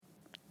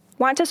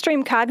Want to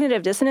stream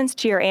Cognitive Dissonance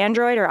to your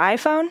Android or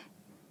iPhone?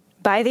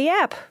 Buy the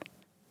app.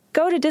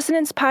 Go to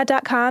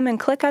dissonancepod.com and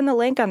click on the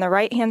link on the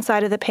right-hand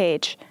side of the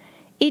page.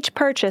 Each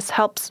purchase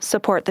helps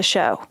support the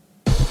show.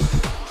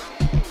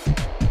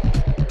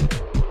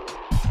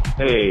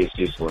 Hey,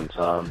 Cecil and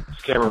Tom.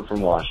 It's Cameron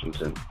from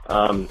Washington.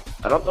 I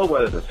don't know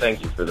whether to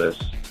thank you for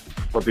this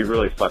or be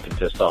really fucking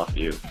pissed off at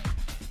you.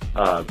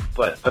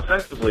 But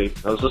effectively,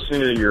 I was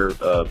listening to your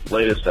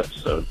latest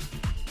episode,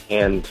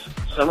 and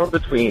somewhere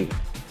between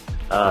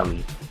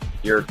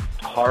your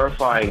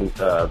horrifying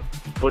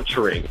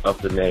butchering of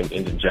the name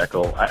Indian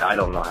Jekyll, I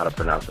don't know how to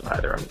pronounce it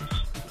either. I'm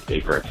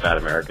ignorant fat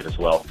American as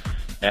well.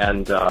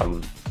 And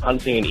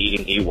hunting and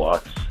eating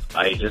Ewoks,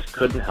 I just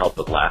couldn't help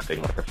but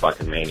laughing like a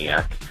fucking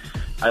maniac.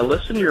 I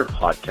listened to your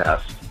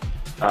podcast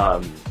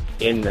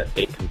in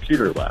a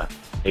computer lab,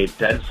 a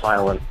dead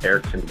silent,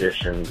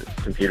 air-conditioned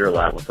computer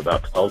lab with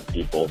about 12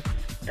 people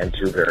and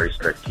 2 very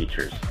strict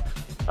teachers.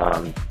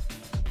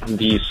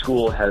 The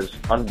school has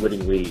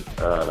unwittingly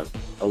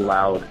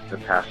allowed the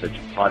passage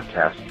of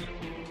podcasts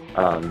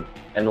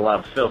and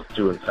allowed filth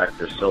to infect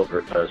their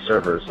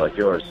servers like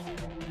yours.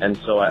 And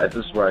so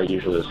this is where I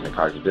usually listen to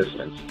Cognitive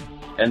Dissonance.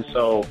 And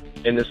so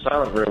in this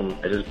silent room,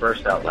 I just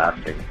burst out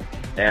laughing.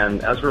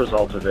 And as a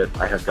result of it,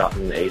 I have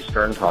gotten a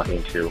stern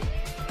talking to,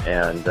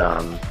 and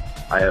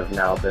I have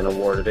now been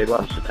awarded a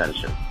lunch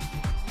detention.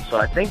 So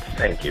I think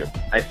thank you.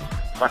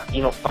 Fuck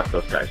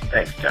those guys.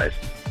 Thanks, guys.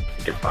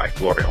 Goodbye.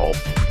 Glory hole.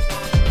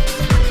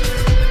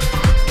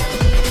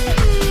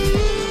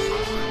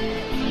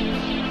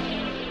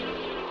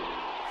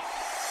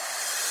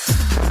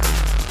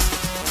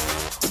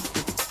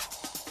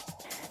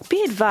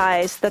 Be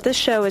advised that this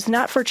show is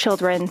not for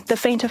children, the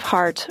faint of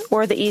heart,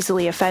 or the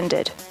easily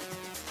offended.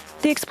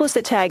 The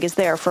explicit tag is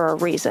there for a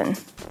reason.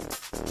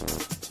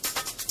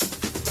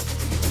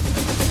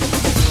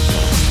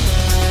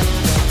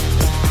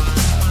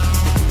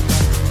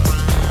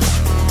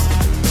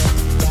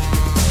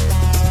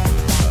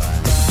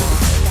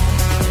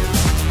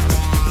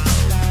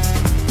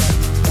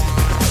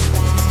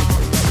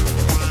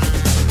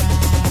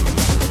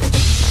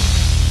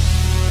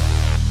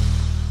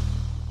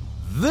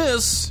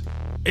 This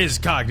is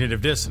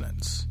Cognitive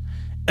Dissonance.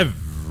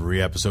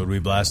 Every episode we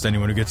blast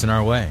anyone who gets in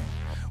our way.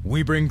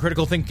 We bring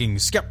critical thinking,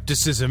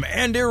 skepticism,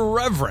 and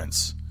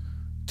irreverence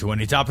to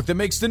any topic that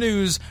makes the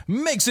news,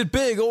 makes it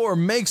big, or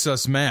makes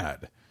us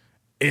mad.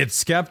 It's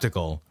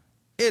skeptical,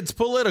 it's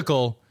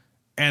political,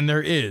 and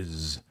there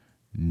is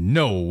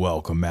no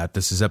welcome mat.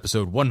 This is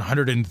episode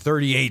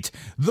 138,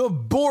 the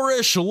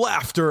boorish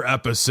laughter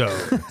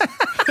episode.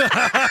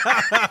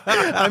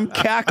 I'm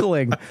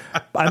cackling.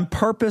 I'm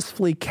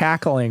purposefully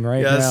cackling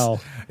right now.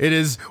 It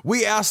is.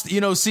 We asked,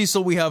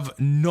 Cecil, we have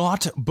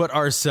naught but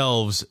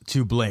ourselves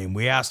to blame.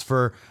 We asked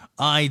for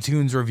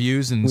iTunes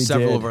reviews, and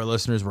several of our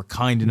listeners were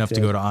kind enough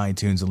to go to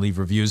iTunes and leave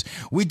reviews.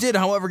 We did,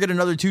 however, get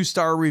another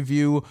 2-star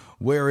review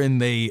wherein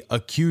they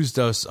accused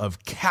us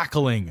of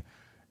cackling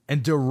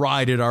and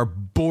derided our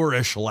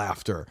boorish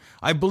laughter.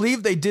 I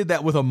believe they did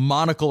that with a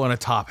monocle and a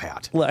top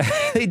hat.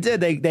 They did.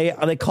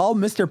 They called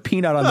Mr.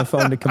 Peanut on the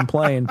phone to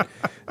complain.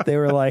 They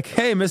were like,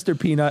 "Hey, Mr.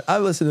 Peanut, I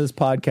listened to this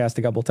podcast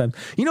a couple times."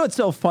 You know what's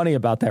so funny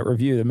about that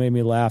review that made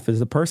me laugh is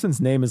the person's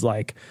name is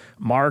like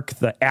Mark,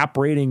 the app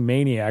rating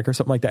maniac or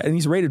something like that, and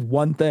he's rated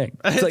one thing.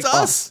 It's like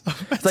us.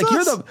 It's like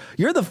us.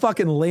 You're the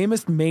fucking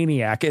lamest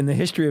maniac in the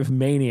history of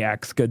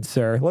maniacs, good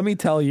sir. Let me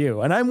tell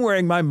you. And I'm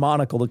wearing my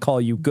monocle to call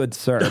you good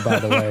sir, by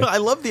the way. I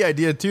love the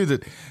idea too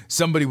that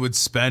somebody would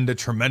spend a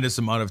tremendous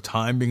amount of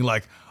time being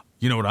like,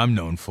 you know what I'm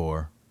known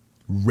for?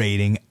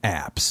 Rating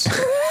apps.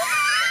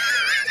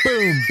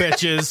 Boom,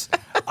 bitches.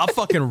 I'll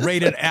fucking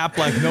rate an app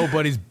like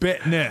nobody's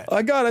bitten it.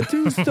 I got a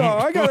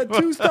 2-star. I got a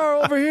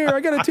 2-star over here.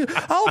 I got a 2.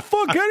 I'll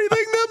fuck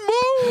anything that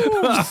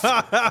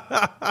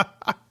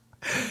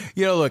moves.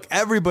 Look,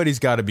 everybody's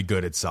got to be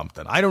good at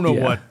something. I don't know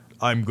what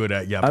I'm good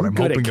at yet, but I'm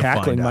good hoping at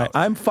cackling. to find out.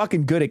 I'm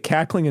fucking good at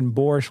cackling and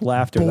boorish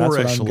laughter.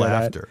 Boorish That's what I'm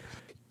laughter. Good at.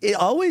 It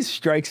always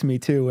strikes me,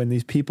 too, when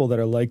these people that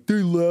are like,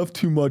 they laugh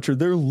too much or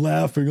they're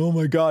laughing. Oh,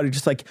 my God. It's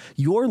just like,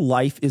 your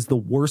life is the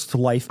worst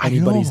life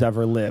anybody's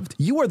ever lived.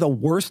 You are the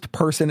worst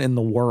person in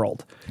the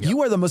world. Yep.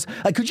 You are the most...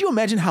 could you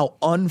imagine how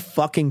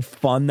unfucking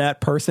fun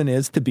that person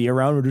is to be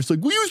around? We're just like,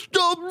 will you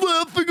stop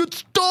laughing at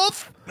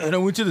stuff? And I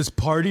went to this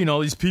party and all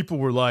these people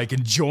were like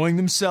enjoying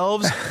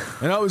themselves.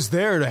 And I was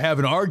there to have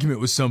an argument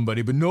with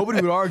somebody, but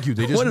nobody would argue.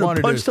 They just wanted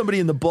to punch somebody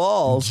in the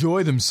balls.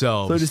 Enjoy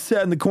themselves. So I just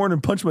sat in the corner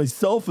and punched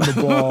myself in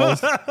the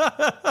balls.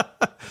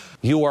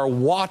 You are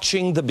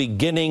watching the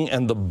beginning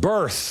and the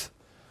birth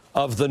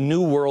of the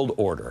New World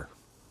Order.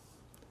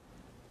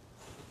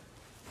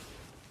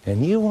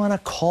 And you want to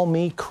call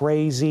me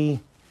crazy?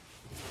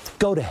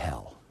 Go to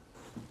hell.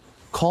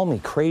 Call me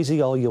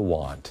crazy all you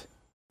want.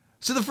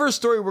 So the first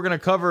story we're going to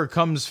cover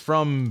comes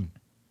from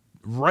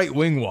Right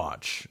Wing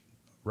Watch,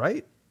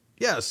 right?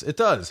 Yes, it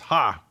does.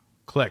 Ha.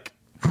 Click.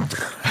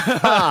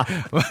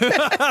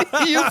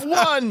 You've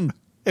won.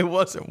 It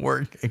wasn't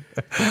working.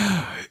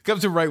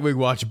 Comes from Right Wing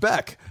Watch.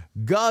 Beck,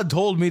 God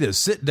told me to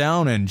sit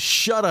down and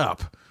shut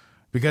up.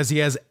 because he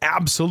has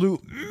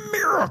absolute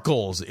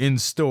miracles in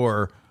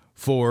store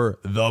for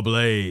The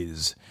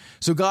Blaze.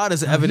 So God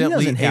is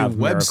evidently a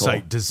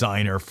website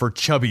designer for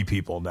chubby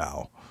people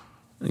now.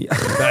 Yeah.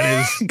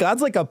 That is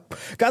God's like a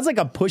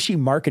pushy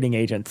marketing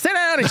agent. Sit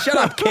down and shut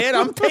up, kid.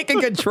 I'm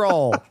taking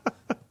control.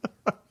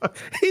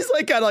 He's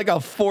like got like a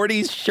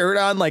 40s shirt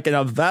on, like in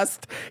a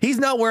vest. He's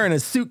not wearing a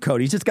suit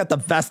coat. He's just got the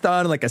vest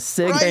on, like a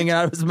cig hanging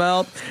out of his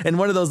mouth, and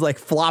one of those like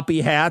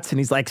floppy hats. And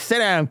he's like, "Sit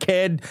down,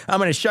 kid. I'm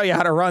going to show you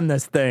how to run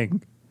this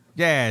thing."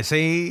 Yeah,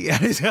 see? Yeah,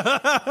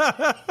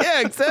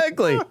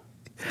 exactly.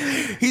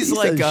 He's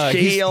like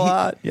a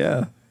lot.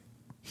 Yeah.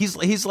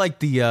 He's like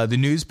the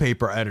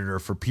newspaper editor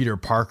for Peter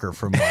Parker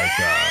from like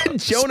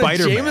Jonah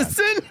Spider-Man.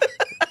 Jameson.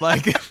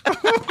 Like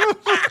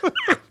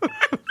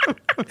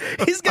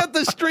he's got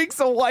the streaks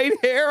of white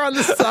hair on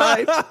the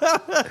side.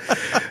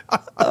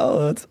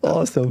 Oh, that's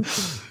awesome.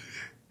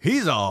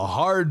 He's a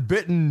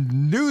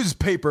hard-bitten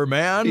newspaper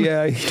man.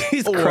 Yeah,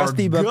 he's Or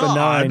crusty but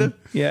God. benign.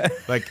 Yeah.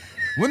 Like,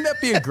 wouldn't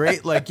that be a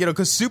great, like, you know,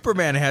 because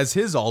Superman has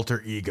his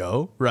alter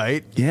ego,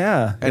 right?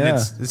 Yeah. And yeah.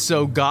 it's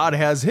so God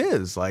has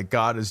his. Like,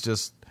 God is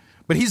just,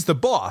 but he's the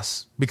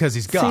boss because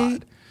he's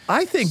God. See,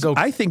 I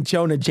think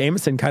Jonah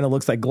Jameson kind of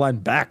looks like Glenn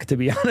Beck, to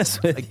be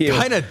honest with you.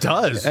 Kind of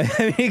does. I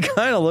mean, he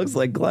kind of looks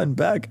like Glenn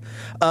Beck.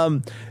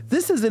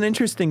 This is an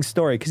interesting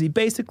story because he's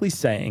basically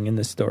saying in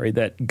this story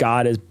that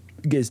God is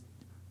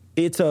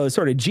it's a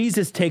sort of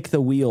Jesus take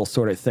the wheel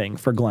sort of thing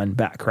for Glenn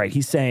Beck, right?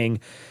 He's saying,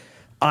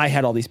 I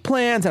had all these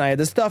plans and I had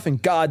this stuff and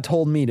God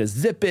told me to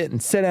zip it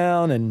and sit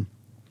down and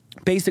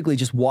basically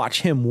just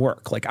watch him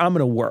work. Like, I'm going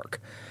to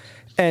work.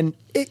 And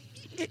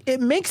it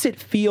makes it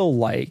feel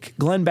like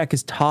Glenn Beck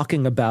is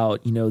talking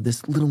about, you know,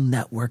 this little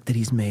network that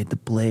he's made, The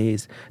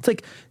Blaze. It's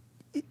like,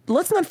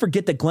 let's not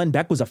forget that Glenn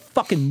Beck was a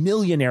fucking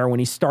millionaire when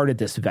he started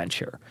this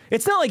venture.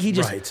 It's not like he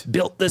just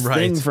built this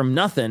thing from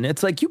nothing.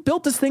 It's like you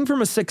built this thing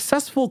from a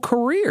successful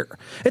career.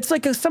 It's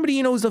like somebody,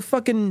 you know, who's a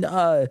fucking,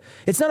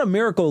 it's not a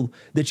miracle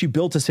that you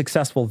built a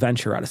successful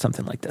venture out of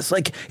something like this.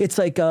 Like, it's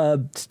like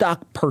a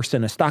stock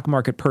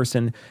market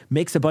person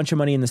makes a bunch of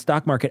money in the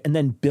stock market and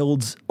then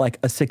builds like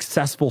a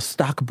successful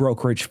stock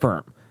brokerage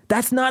firm.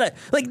 That's not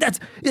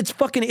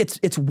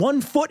it's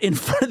 1 foot in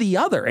front of the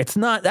other. That's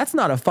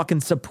not a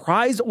fucking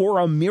surprise or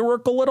a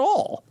miracle at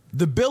all.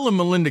 The Bill and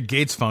Melinda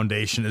Gates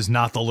Foundation is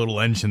not the little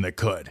engine that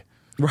could.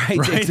 Right?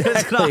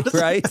 Exactly.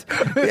 Right?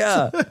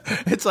 Yeah.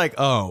 It's like,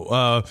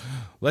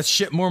 let's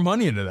ship more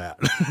money into that.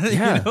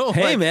 Yeah. You know,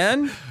 hey, like,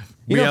 man.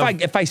 You know,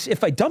 if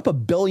I dump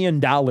 $1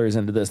 billion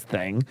into this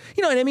thing,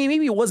 you know what I mean?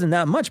 Maybe it wasn't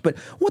that much, but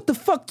what the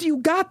fuck do you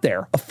got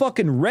there? A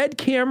fucking red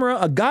camera,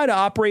 a guy to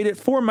operate it,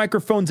 4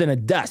 microphones, and a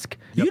desk.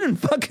 Yep.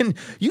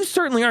 You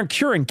certainly aren't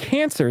curing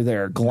cancer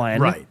there,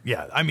 Glenn. Right.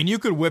 Yeah. I mean, you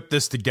could whip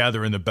this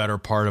together in the better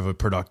part of a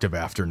productive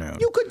afternoon.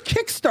 You could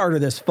Kickstarter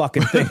this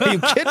fucking thing. Are you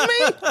kidding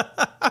me?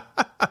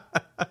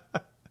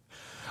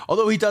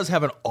 Although he does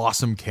have an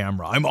awesome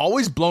camera. I'm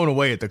always blown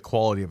away at the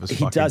quality of his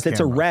fucking camera. He does. It's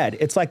a red.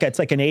 It's like an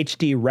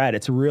HD red.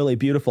 It's really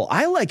beautiful.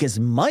 I like his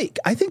mic.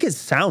 I think his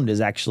sound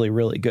is actually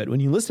really good. When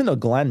you listen to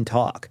Glenn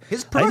talk,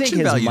 his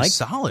production value is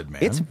solid,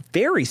 man. It's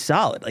very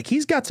solid. Like,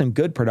 he's got some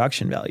good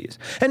production values.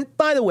 And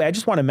by the way, I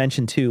just want to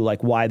mention too,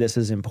 like, why this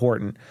is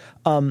important.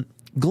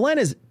 Glenn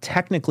is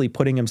technically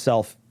putting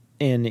himself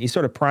in, he's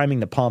sort of priming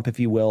the pump, if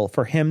you will,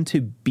 for him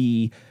to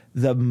be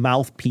the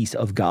mouthpiece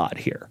of God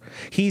here.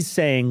 He's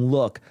saying,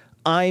 look,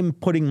 I'm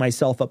putting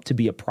myself up to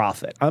be a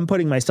prophet. I'm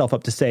putting myself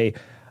up to say,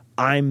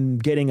 I'm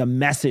getting a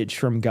message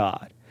from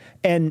God.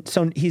 And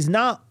so he's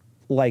not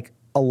like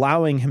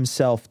allowing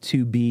himself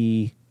to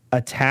be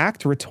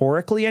attacked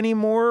rhetorically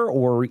anymore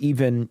or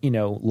even, you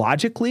know,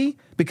 logically,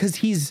 because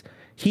he's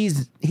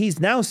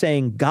now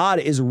saying God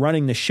is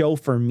running the show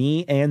for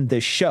me and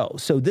the show.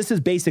 So this is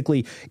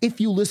basically,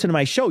 if you listen to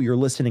my show, you're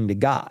listening to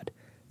God.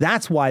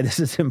 That's why this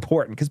is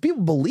important, because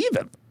people believe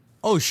him.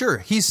 Oh, sure.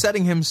 He's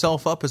setting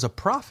himself up as a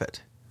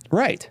prophet.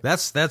 Right.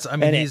 That's. I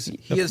mean,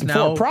 he is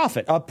now a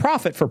profit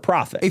for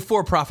profit, a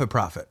for-profit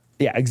prophet.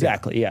 Yeah,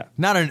 exactly. Yeah.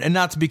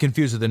 Not to be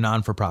confused with the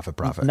non-for-profit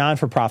prophet.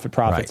 Non-for-profit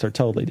profits are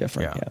totally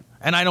different. Yeah.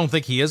 And I don't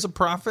think he is a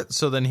prophet,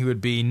 so then he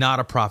would be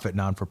not a prophet,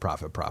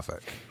 non-for-profit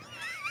prophet.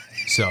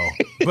 So,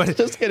 but it's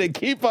just going to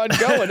keep on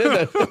going, isn't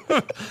it?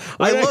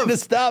 We're not going to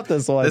stop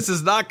this one. This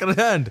is not going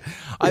to end.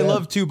 Yeah. I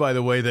love too, by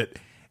the way, that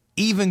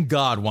even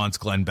God wants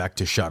Glenn Beck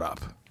to shut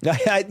up.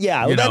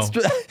 Yeah,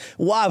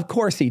 well, of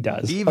course he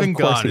does. Even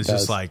God is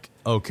just like,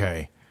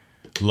 okay,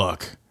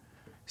 look,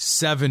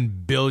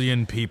 7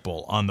 billion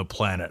people on the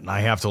planet, and I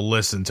have to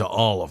listen to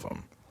all of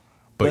them.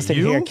 But listen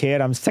here, kid,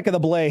 I'm sick of the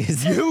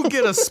Blaze. You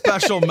get a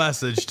special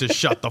message to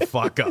shut the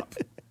fuck up.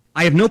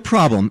 I have no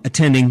problem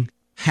attending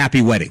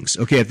happy weddings.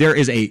 Okay, if there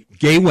is a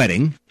gay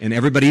wedding and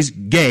everybody's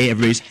gay,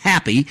 everybody's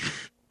happy,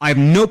 I have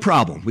no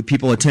problem with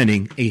people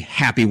attending a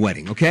happy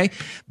wedding, okay?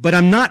 But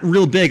I'm not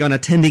real big on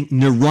attending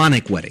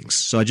neuronic weddings.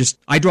 So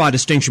I draw a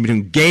distinction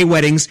between gay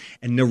weddings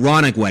and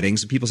neuronic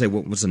weddings. People say,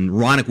 well, what's a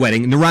neuronic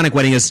wedding? A neuronic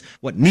wedding is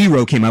what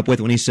Nero came up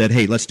with when he said,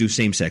 hey, let's do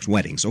same-sex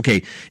weddings.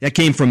 Okay, that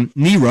came from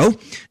Nero.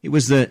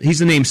 He's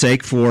the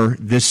namesake for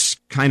this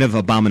kind of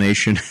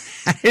abomination.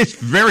 It's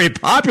very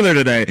popular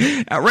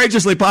today.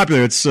 Outrageously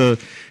popular. It's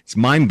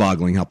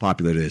mind-boggling how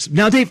popular it is.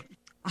 Now, Dave,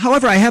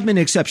 however, I have made an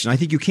exception. I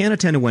think you can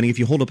attend a wedding if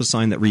you hold up a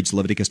sign that reads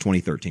Leviticus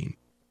 20:13.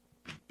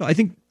 So I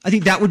think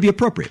that would be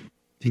appropriate.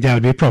 I think that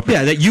would be appropriate.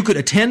 Yeah, that you could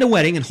attend a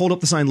wedding and hold up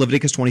the sign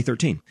Leviticus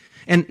 20:13.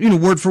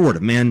 And, word for word,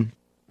 a man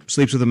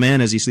sleeps with a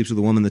man as he sleeps with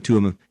a woman, the two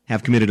of them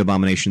have committed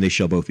abomination, they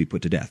shall both be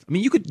put to death. I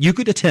mean, you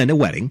could attend a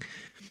wedding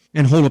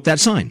and hold up that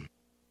sign.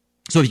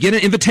 So if you get an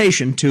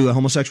invitation to a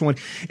homosexual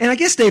wedding, and I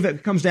guess, Dave,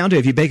 it comes down to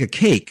if you bake a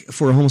cake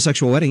for a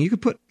homosexual wedding, you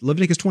could put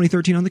Leviticus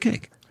 20:13 on the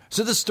cake.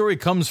 So this story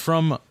comes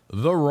from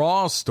The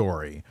Raw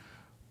Story.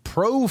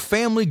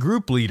 Pro-family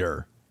group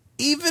leader.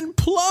 Even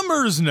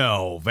plumbers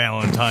know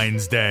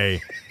Valentine's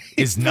Day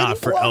is not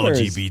for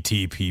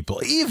LGBT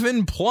people.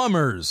 Even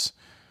plumbers.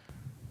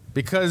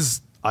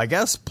 Because I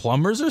guess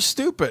plumbers are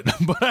stupid,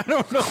 but I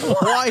don't know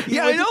why.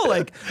 Yeah, I know,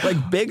 like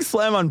big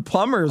slam on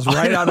plumbers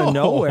right out of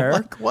nowhere.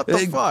 Like, what the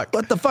fuck?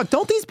 What the fuck?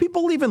 Don't these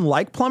people even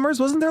like plumbers?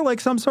 Wasn't there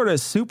like some sort of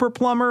super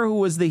plumber who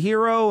was the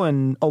hero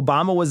and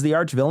Obama was the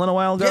arch villain a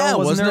while ago? Yeah,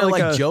 wasn't there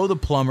like Joe the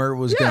plumber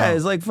was gonna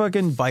it's like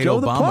fucking fight Joe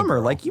Obama, the plumber.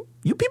 girl. Like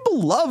you people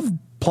love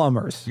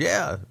plumbers.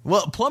 Yeah.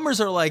 Well, plumbers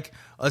are like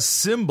a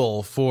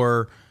symbol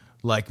for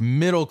like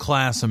middle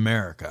class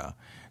America.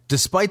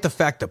 Despite the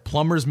fact that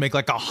plumbers make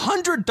like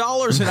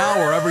 $100 an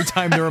hour every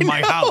time they're in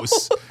my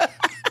house.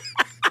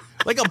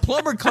 Like a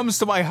plumber comes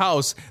to my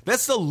house,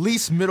 that's the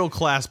least middle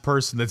class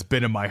person that's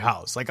been in my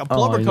house. Like a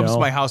plumber comes to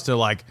my house, they're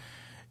like,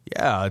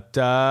 yeah,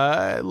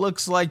 it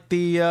looks like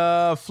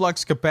the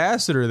flux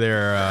capacitor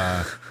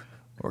there.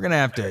 We're going to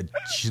have to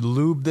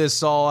lube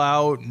this all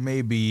out,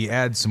 maybe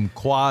add some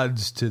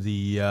quads to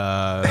the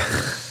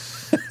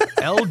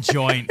L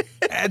joint.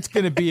 That's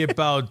going to be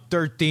about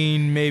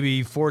 $1,300,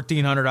 maybe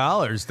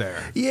 $1,400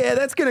 there. Yeah,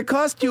 that's going to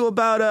cost you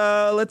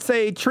about, let's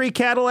say, 3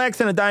 Cadillacs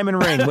and a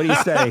diamond ring. What do you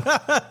say?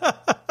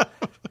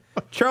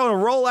 Throw a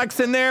Rolex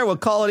in there, we'll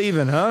call it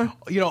even, huh?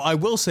 I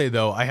will say,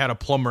 though, I had a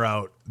plumber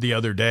out the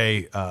other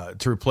day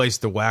to replace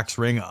the wax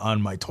ring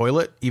on my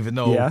toilet, even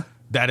though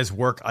that is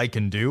work I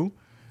can do.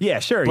 Yeah,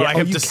 sure. But I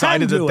have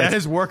decided that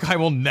is work I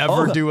will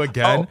never do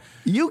again.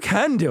 You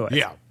can do it.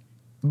 Yeah.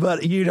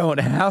 But you don't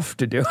have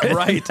to do it.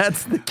 Right.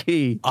 That's the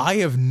key. I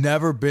have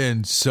never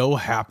been so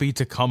happy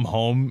to come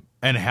home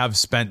and have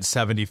spent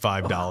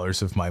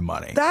 $75 of my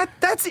money.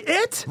 That's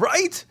it?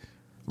 Right?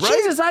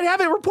 Jesus, I'd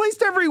have it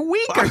replaced every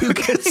week. Are you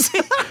kidding me?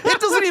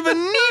 It doesn't even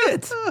need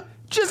it.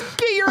 Just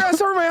get your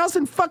ass over my house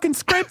and fucking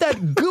scrape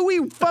that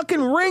gooey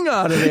fucking ring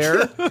out of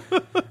there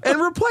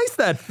and replace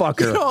that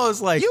fucker. I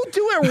was like, you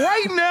do it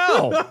right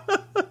now.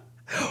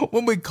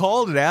 When we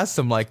called and asked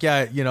him, like,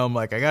 I'm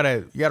like, you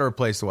gotta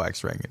replace the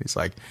wax ring, and he's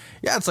like,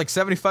 yeah, it's like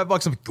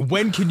 $75. I'm like,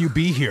 when can you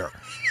be here?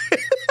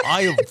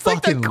 I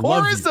fucking like the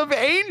love chorus you. of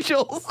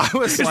angels. I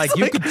was like,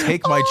 you could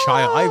take my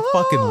child. I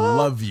fucking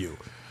love you.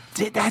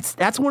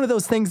 That's one of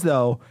those things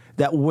though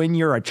that when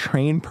you're a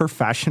trained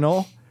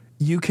professional,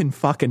 you can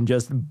fucking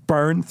just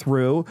burn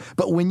through.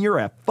 But when you're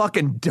a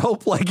fucking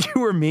dope like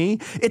you or me,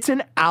 it's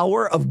an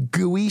hour of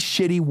gooey,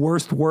 shitty,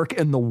 worst work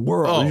in the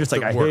world. You're just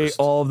like, I hate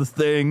all the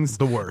things.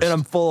 The worst. And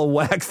I'm full of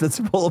wax that's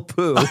full of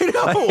poo. I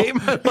know. I hate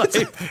my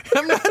life.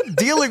 I'm not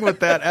dealing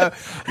with that.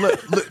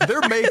 Look,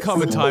 there may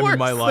come a time in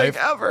my life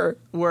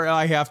where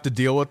I have to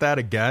deal with that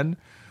again.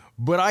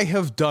 But I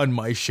have done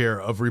my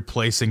share of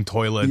replacing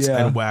toilets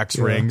and wax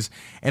rings.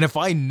 And if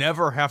I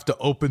never have to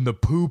open the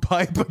poo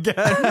pipe again.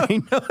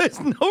 I know, there's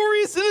no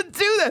reason to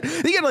do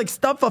that. You gotta like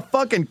stuff a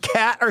fucking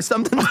cat or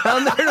something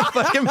down there to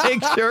fucking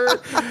make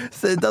sure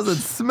so it doesn't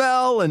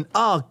smell. And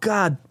oh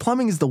God,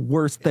 plumbing is the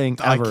worst thing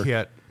ever. I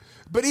can't.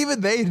 But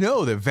even they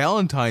know that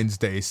Valentine's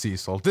Day,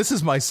 Cecil, this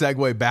is my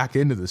segue back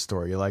into the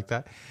story. You like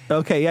that?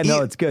 Okay, yeah,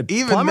 no, it's good.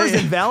 Even Plumbers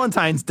and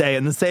Valentine's Day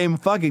in the same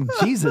fucking,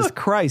 Jesus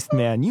Christ,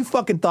 man. You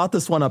fucking thought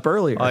this one up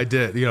earlier. I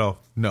did.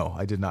 No,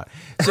 I did not.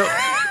 So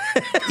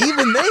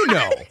even they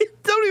know.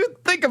 Don't even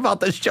think about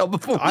this show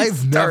before we I've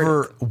start.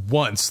 never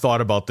once thought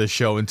about this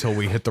show until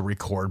we hit the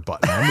record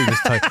button. Let me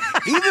just tell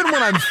you. Even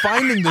when I'm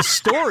finding the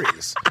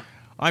stories,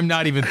 I'm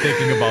not even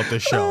thinking about the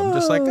show. I'm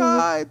just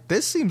like,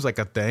 this seems like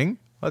a thing.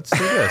 Let's do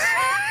this.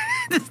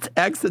 Just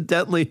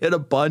accidentally hit a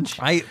bunch.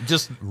 I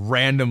just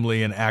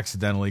randomly and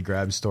accidentally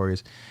grab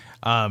stories.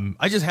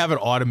 I just have it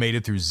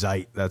automated through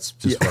Zeit. That's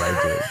just what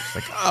I do.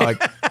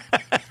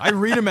 Just I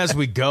read them as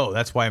we go.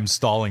 That's why I'm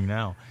stalling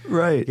now.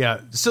 Right.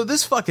 Yeah. So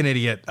this fucking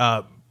idiot,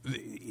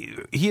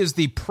 he is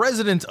the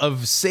president of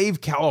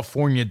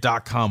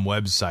SaveCalifornia.com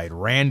website,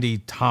 Randy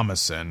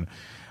Thomason.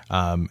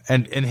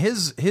 And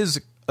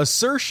his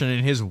assertion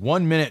in his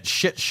 1-minute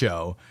shit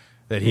show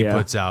that he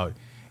puts out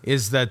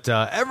is that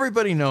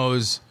everybody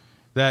knows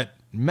that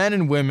men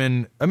and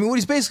women, I mean, what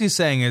he's basically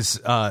saying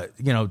is,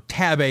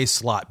 tab A,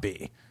 slot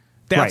B.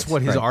 That's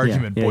what his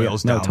argument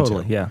boils down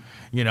totally, to. Yeah.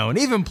 You know, and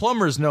even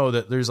plumbers know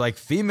that there's like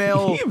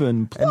female.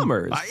 Even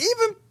plumbers.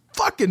 Even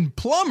fucking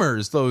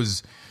plumbers,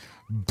 those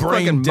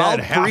brain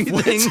dead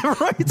breathing,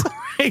 right?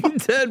 Brain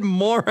dead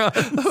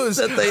morons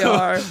that they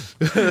are.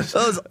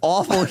 Those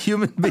awful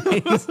human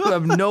beings who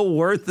have no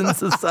worth in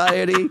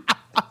society.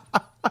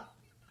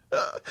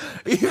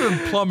 Even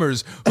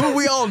plumbers, who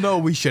we all know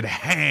we should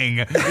hang.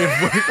 Wait,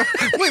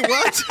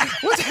 what?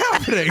 What's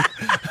happening?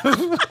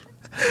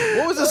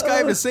 What was this guy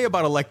having to say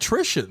about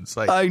electricians?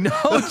 Like, I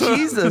know,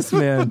 Jesus,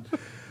 man.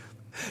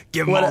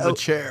 Give him all the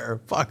chair.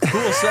 Fuck,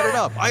 cool, set it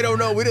up. I don't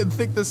know. We didn't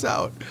think this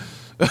out.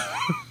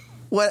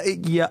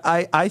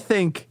 I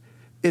think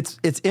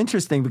it's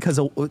interesting because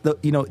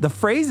the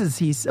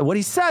phrases what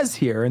he says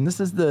here, and this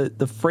is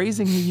the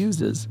phrasing he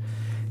uses.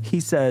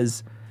 He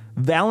says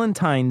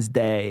Valentine's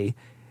Day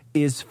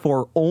is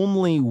for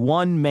only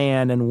one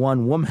man and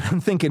one woman.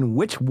 I'm thinking,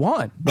 which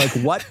one? Like,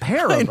 what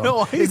pair of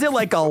them? Is it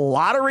like a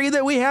lottery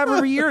that we have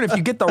every year? And if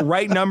you get the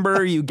right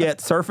number, you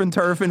get surf and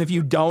turf, and if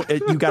you don't,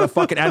 you got to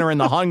fucking enter in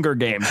the Hunger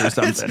Games or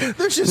something.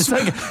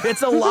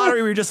 It's a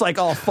lottery where you're just like,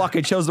 oh, fuck,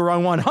 it chose the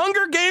wrong one.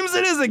 Hunger Games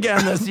it is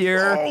again this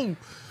year.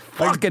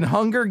 Fucking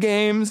Hunger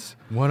Games.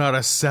 1 out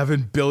of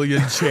 7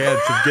 billion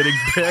chance of getting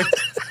picked.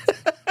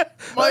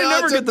 I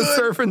never get the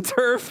surf and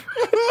turf.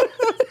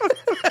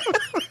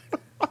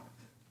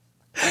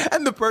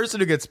 And the person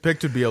who gets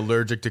picked would be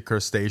allergic to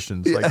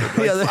crustaceans. Fuck.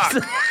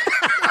 God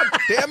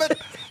damn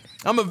it.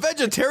 I'm a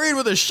vegetarian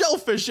with a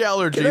shellfish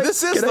allergy.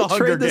 This is the Hunger Games.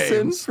 Can I trade this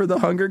in for the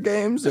Hunger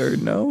Games or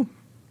no?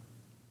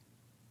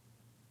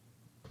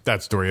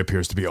 That story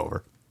appears to be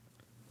over.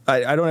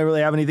 I don't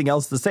really have anything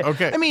else to say.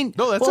 Okay. I mean,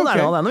 no, that's hold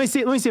okay. on. Let me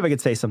see if I could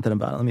say something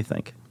about it. Let me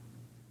think.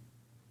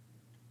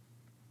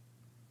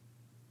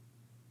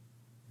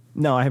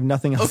 No, I have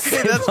nothing else to say.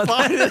 Okay, that's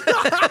fine.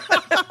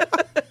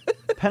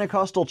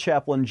 Pentecostal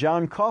chaplain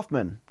John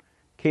Kaufman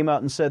came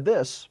out and said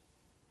this: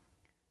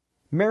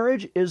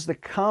 marriage is the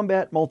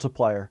combat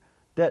multiplier,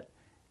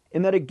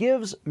 in that it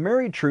gives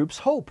married troops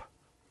hope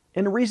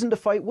and a reason to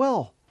fight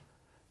well,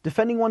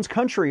 defending one's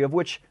country, of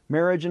which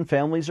marriage and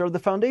families are the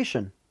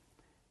foundation.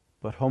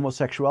 But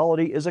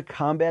homosexuality is a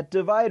combat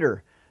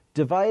divider,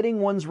 dividing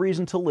one's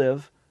reason to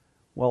live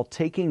while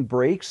taking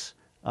breaks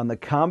on the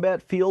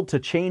combat field to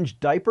change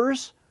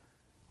diapers,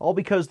 all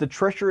because the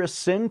treacherous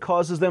sin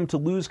causes them to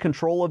lose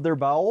control of their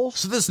bowels.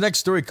 So this next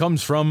story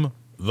comes from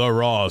The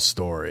Raw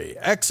Story.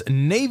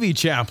 Ex-Navy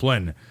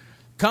chaplain.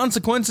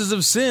 Consequences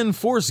of sin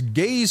force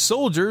gay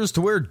soldiers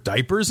to wear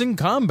diapers in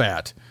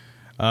combat.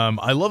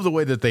 I love the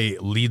way that they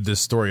lead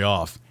this story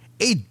off.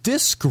 A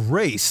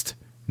disgraced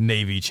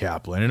Navy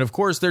chaplain. And of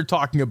course, they're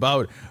talking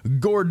about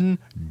Gordon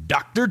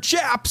Dr.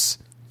 Chaps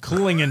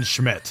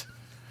Klingenschmidt.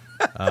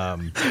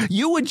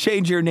 You would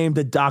change your name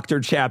to Dr.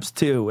 Chaps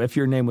too if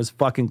your name was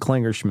fucking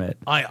Klingerschmidt.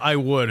 I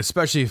would,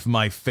 especially if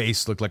my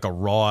face looked like a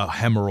raw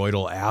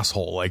hemorrhoidal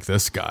asshole like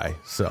this guy.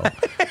 So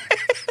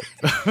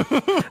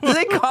do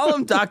they call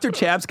him Dr.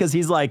 Chaps because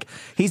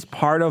he's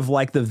part of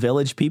like the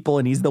village people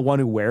and he's the one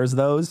who wears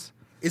those?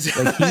 He's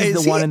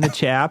the one in the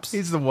chaps.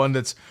 He's the one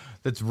that's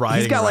riding.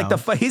 He's got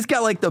around. He's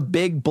got like the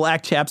big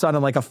black chaps on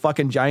and like a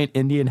fucking giant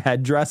Indian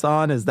headdress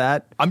on. Is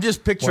that? I'm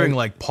just picturing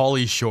like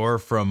Pauly Shore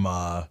from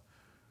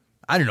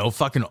I don't know,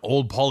 fucking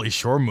old Pauly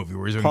Shore movie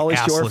where he's doing Pauly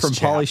Shore from chaps.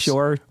 Pauly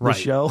Shore, the right.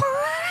 show.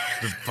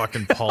 The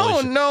fucking Pauly.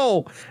 Oh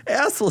no,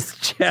 assless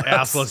chaps.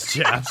 Assless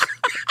chaps.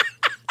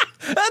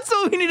 That's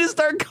what we need to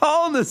start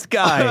calling this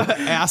guy.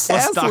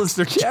 Assless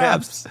Dr.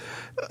 Chaps.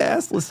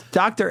 Assless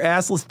Dr.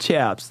 Assless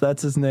Chaps.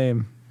 That's his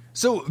name.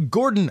 So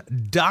Gordon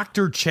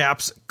Dr.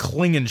 Chaps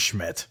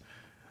Klingenschmidt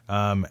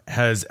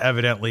has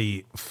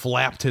evidently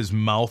flapped his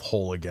mouth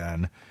hole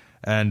again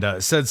and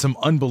said some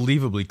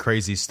unbelievably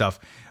crazy stuff.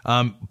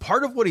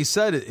 Part of what he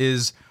said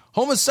is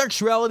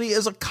homosexuality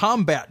is a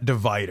combat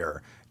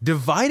divider.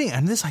 Dividing,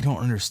 and this I don't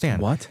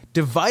understand. What?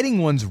 Dividing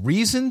one's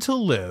reason to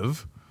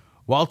live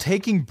while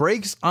taking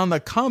breaks on the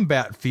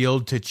combat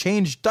field to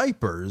change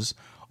diapers,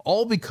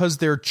 all because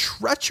their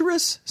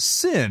treacherous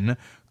sin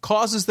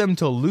causes them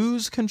to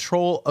lose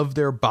control of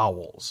their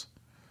bowels.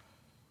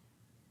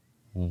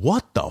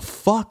 What the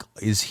fuck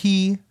is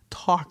he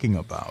talking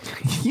about?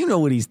 You know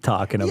what he's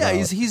talking about. Yeah,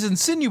 he's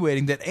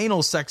insinuating that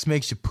anal sex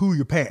makes you poo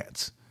your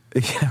pants.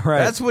 Yeah,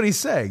 right. That's what he's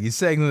saying. He's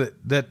saying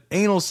that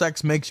anal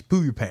sex makes you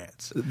poo your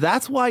pants.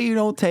 That's why you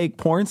don't take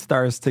porn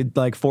stars to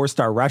like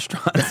 4-star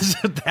restaurants.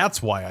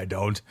 That's why I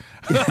don't.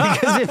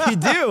 Because if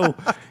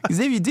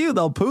you do,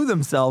 they'll poo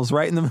themselves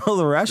right in the middle of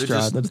the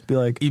restaurant. They'll just be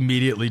like,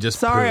 immediately just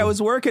sorry, poo. I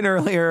was working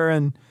earlier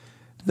and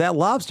that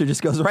lobster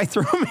just goes right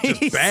through me.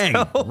 Just bang,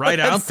 right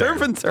out there.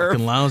 Surf and turf.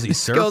 Fucking lousy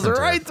surf goes and turf.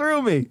 right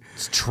through me.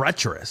 It's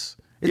treacherous.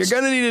 You're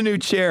going to need a new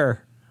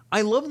chair.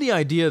 I love the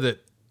idea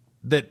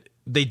that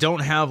they don't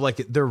have like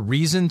their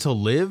reason to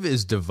live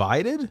is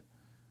divided.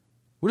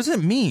 What does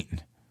that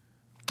mean?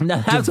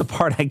 Now, that's a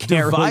part I can't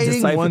really dividing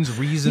decipher. one's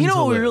reason You know to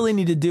what we live. really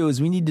need to do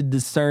is we need to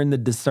discern the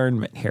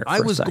discernment here.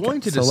 I was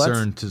going to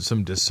discern So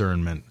some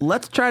discernment.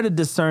 let's try to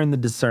discern the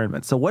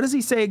discernment. So what does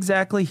he say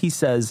exactly? He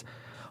says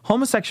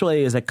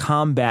homosexuality is a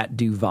combat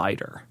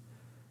divider.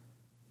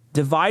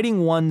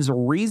 dividing one's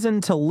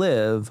reason to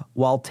live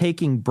while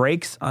taking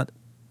breaks on.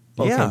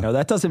 Okay, Yeah. no,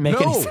 that doesn't make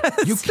any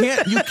sense. You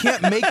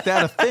can't make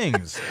that a thing.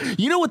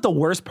 You know what the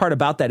worst part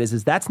about that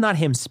is that's not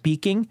him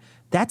speaking.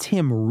 That's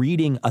him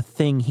reading a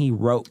thing he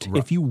wrote.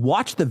 Right. If you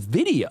watch the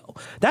video,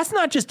 that's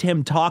not just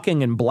him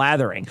talking and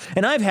blathering.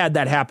 And I've had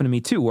that happen to me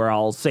too, where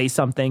I'll say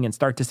something and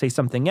start to say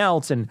something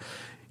else, and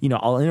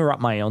I'll interrupt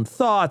my own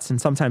thoughts,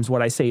 and sometimes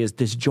what I say is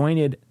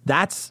disjointed.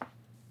 That's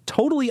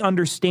totally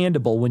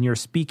understandable when you're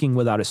speaking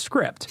without a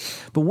script.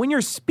 But when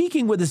you're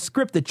speaking with a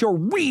script that you're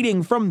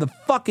reading from the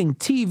fucking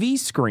TV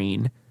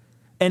screen,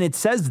 and it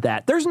says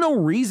that, there's no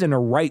reason to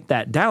write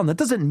that down. That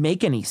doesn't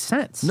make any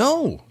sense.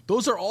 No,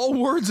 those are all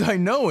words I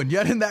know, and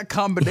yet in that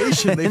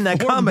combination, they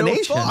form no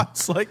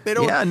thoughts. Like they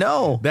don't. Yeah,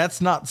 no,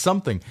 that's not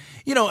something.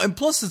 And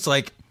plus, it's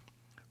like,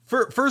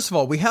 first of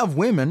all, we have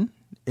women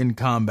in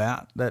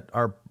combat that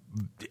are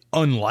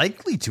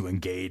unlikely to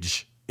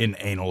engage in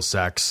anal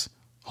sex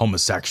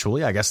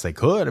homosexually. I guess they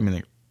could. I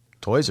mean,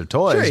 toys are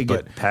toys. Sure, you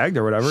but get pegged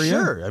or whatever.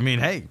 Sure. Yeah. I mean,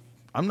 hey,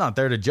 I'm not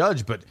there to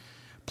judge, but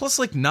plus,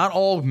 like, not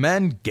all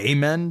men, gay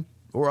men,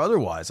 or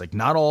otherwise, like,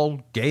 not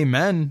all gay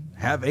men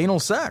have anal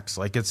sex.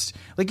 Like, it's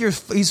like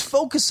he's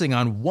focusing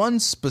on one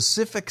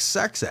specific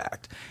sex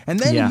act, and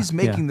then he's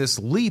making this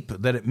leap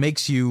that it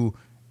makes you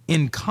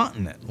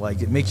incontinent.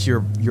 Like, it makes your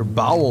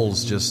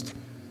bowels just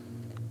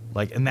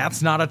like, and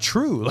that's not a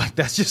true. Like,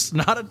 that's just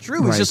not a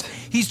true. Right.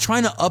 He's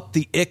trying to up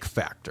the ick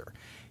factor.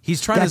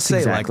 He's trying to say,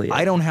 exactly, like,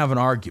 I don't have an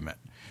argument,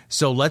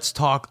 so let's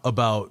talk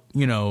about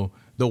the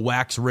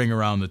wax ring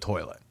around the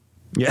toilet.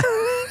 Yeah.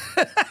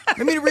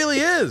 I mean, it really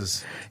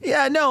is.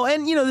 Yeah, no,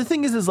 and the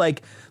thing is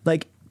like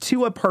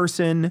to a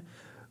person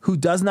who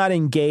does not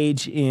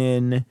engage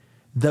in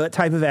the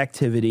type of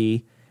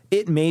activity,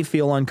 it may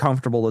feel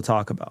uncomfortable to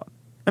talk about.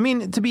 I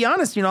mean, to be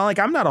honest, like,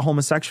 I'm not a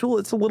homosexual.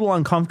 It's a little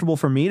uncomfortable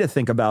for me to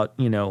think about,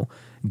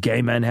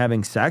 gay men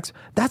having sex.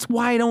 That's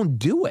why I don't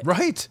do it.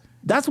 Right.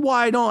 That's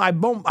why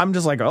I'm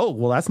just like, oh,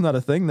 well, that's not a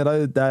thing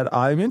that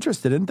I'm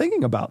interested in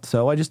thinking about.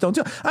 So I just don't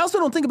do it. I also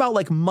don't think about,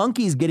 like,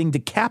 monkeys getting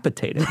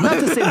decapitated. Not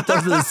to say that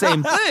those are the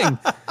same thing.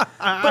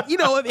 But,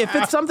 if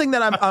it's something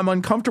that I'm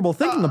uncomfortable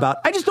thinking about,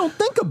 I just don't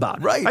think about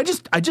it. Right.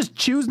 I just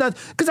choose not,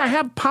 because I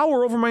have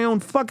power over my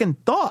own fucking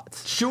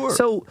thoughts. Sure.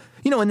 So,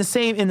 in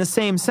the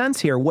same sense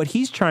here, what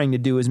he's trying to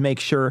do is make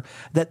sure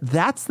that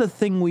that's the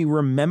thing we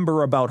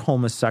remember about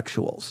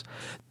homosexuals.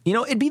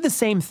 It'd be the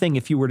same thing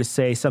if you were to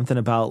say something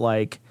about,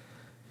 like,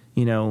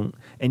 and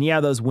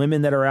those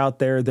women that are out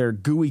there, their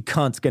gooey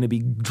cunt's going to be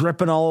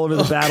dripping all over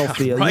the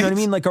battlefield. God, right? You know what I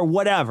mean? Like, or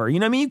whatever.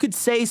 You could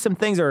say some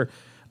things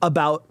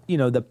about,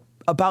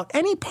 about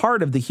any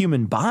part of the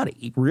human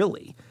body,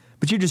 really.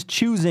 But you're just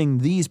choosing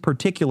these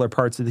particular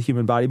parts of the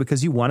human body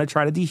because you want to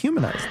try to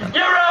dehumanize them.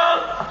 You're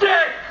all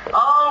dead!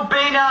 Oh,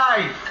 be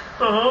nice!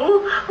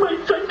 Oh,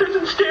 my son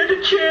doesn't stand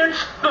a chance.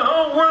 The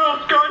whole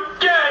world's gone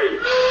gay.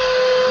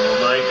 Oh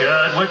my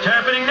God, what's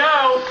happening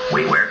now?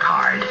 We work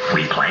hard.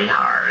 We play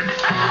hard.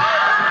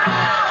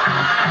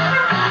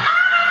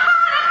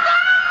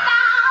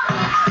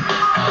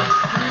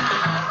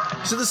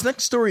 So this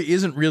next story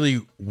isn't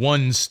really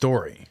one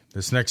story.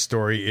 This next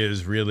story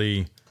is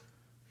really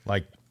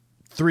like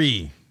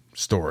 3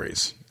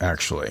 stories,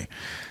 actually.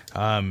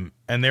 And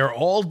they're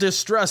all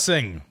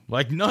distressing.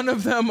 Like, none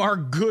of them are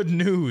good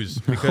news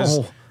because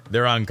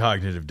they're on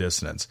cognitive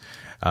dissonance.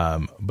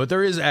 But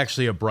there is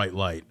actually a bright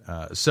light.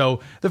 So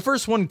the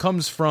first one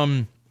comes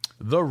from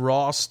the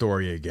Raw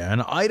story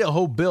again.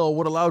 Idaho bill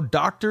would allow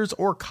doctors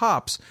or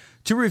cops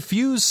to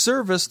refuse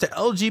service to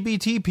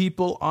LGBT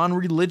people on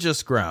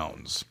religious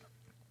grounds.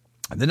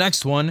 The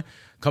next one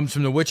comes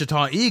from the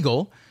Wichita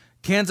Eagle.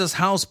 Kansas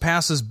House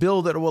passes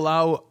bill that will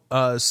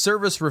allow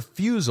service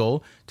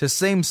refusal to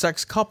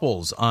same-sex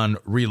couples on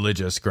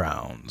religious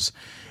grounds.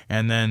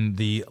 And then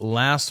the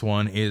last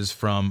one is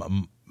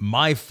from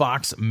My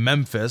Fox,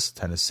 Memphis,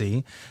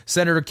 Tennessee.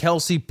 Senator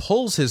Kelsey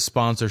pulls his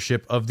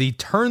sponsorship of the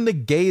Turn the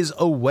Gays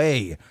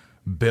Away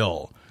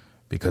bill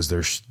because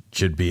there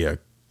should be a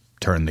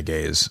Turn the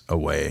Gays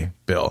Away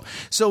bill.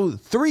 So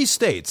 3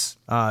 states,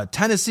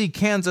 Tennessee,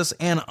 Kansas,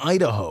 and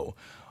Idaho,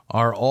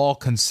 are all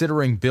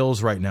considering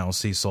bills right now,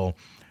 Cecil,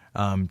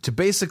 to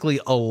basically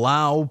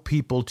allow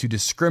people to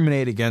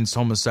discriminate against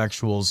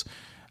homosexuals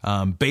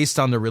based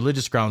on their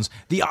religious grounds.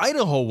 The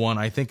Idaho one,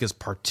 I think, is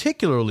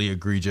particularly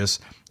egregious.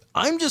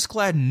 I'm just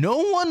glad no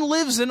one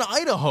lives in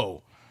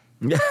Idaho.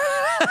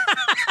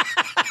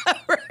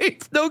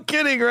 Right? No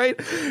kidding, right?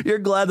 You're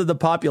glad that the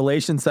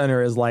population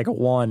center is like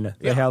 1.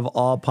 They have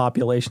a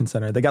population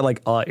center. They got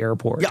like a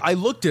airport. Yeah, I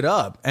looked it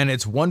up, and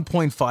it's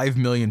 1.5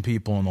 million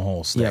people in the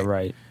whole state. Yeah,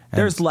 right.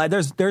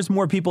 There's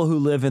more people who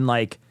live in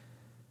like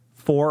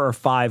 4 or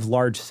 5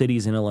 large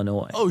cities in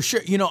Illinois. Oh,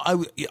 sure.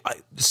 I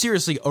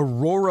seriously,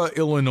 Aurora,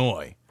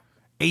 Illinois,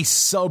 a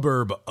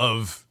suburb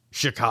of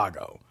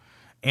Chicago,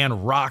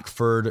 and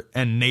Rockford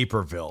and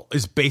Naperville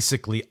is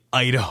basically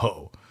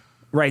Idaho.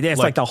 Right, it's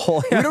like the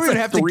whole. We don't even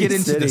have to get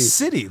into the cities.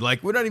 city.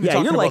 Like, we're not even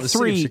talking about the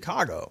city of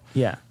Chicago.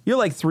 Yeah, you're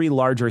like 3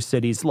 larger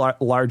cities,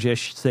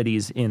 largish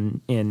cities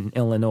in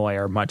Illinois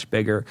are much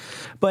bigger.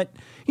 But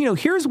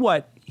here's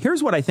what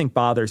here's what I think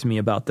bothers me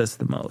about this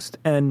the most.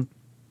 And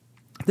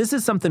this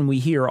is something we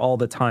hear all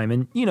the time.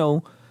 And,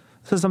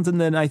 this is something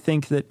that I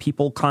think that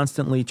people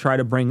constantly try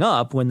to bring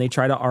up when they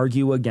try to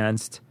argue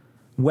against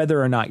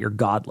whether or not you're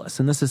godless.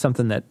 And this is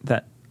something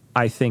that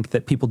I think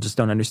that people just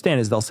don't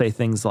understand, is they'll say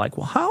things like,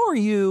 well, how are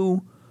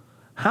you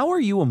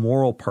a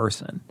moral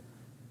person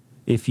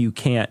if you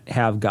can't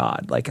have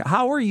God? Like,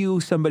 how are you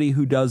somebody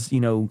who does,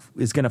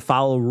 is going to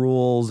follow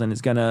rules and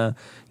is going to,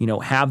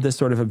 have this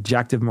sort of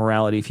objective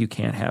morality if you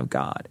can't have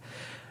God?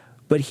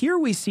 But here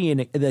we see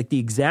the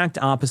exact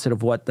opposite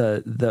of what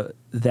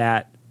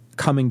that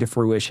coming to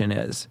fruition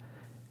is.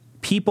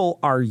 People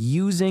are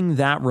using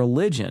that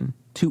religion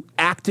to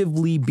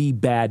actively be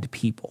bad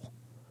people.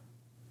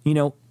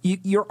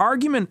 Your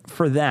argument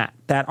for that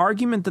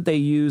argument that they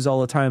use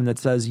all the time that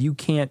says you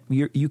can't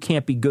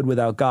be good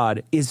without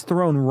God is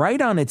thrown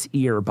right on its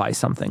ear by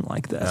something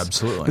like this.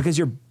 Absolutely. Because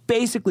you're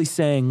basically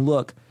saying,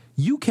 look,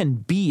 you can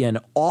be an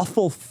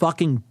awful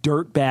fucking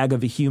dirtbag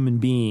of a human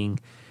being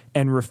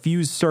and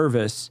refuse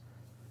service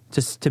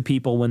to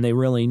people when they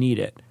really need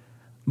it.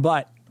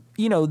 But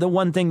the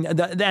one thing,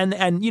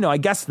 and I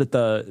guess that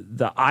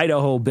the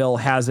Idaho bill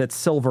has its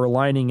silver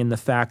lining in the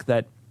fact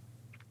that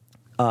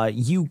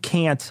you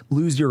can't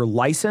lose your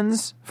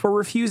license for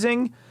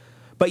refusing,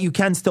 but you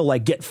can still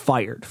get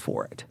fired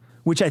for it,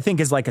 which I think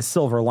is like a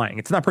silver lining.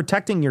 It's not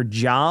protecting your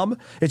job.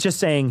 It's just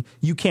saying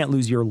you can't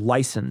lose your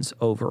license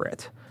over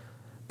it.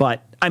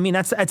 But I mean,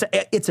 it's a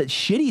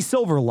shitty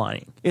silver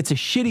lining. It's a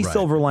shitty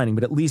silver lining,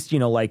 but at least,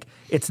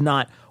 it's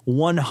not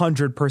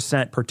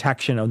 100%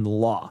 protection on the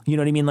law. You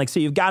know what I mean? So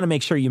you've got to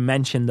make sure you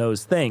mention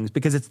those things,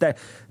 because it's that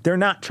they're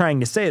not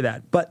trying to say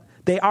that, but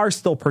they are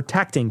still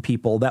protecting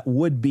people that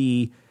would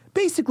be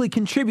basically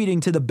contributing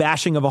to the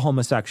bashing of a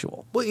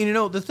homosexual.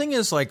 Well, the thing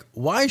is,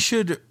 why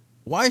should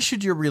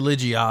your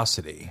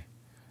religiosity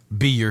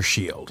be your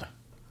shield?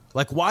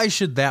 Why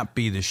should that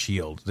be the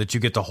shield that you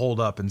get to hold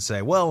up and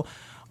say, well,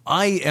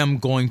 I am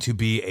going to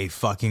be a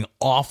fucking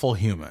awful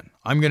human.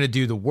 I'm going to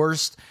do the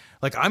worst.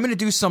 I'm going to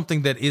do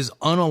something that is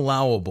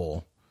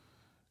unallowable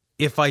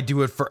if I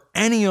do it for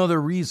any other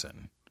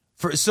reason.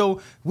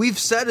 So we've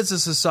said as a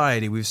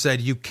society,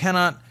 you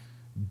cannot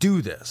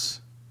do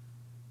this.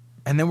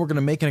 And then we're going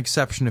to make an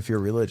exception if you're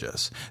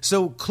religious.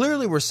 So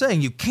clearly we're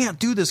saying you can't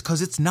do this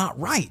because it's not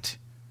right.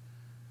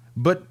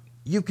 But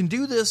you can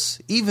do this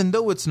even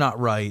though it's not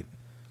right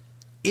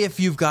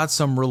if you've got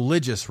some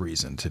religious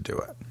reason to do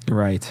it.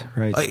 Right.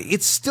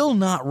 It's still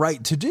not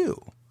right to do.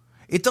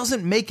 It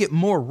doesn't make it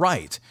more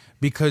right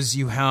because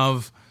you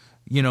have,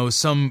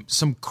 some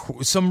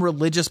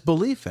religious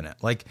belief in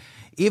it.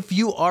 If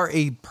you are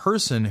a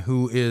person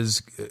who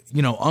is,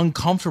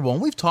 uncomfortable,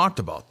 and we've talked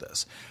about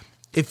this,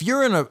 if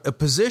you're in a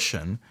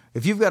position,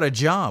 if you've got a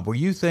job where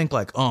you think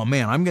oh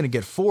man, I'm going to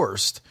get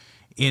forced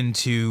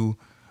into,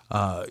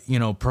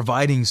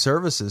 providing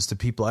services to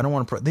people I don't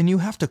want to, then you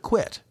have to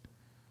quit.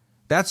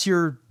 That's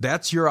your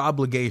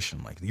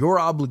obligation. Your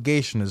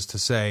obligation is to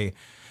say,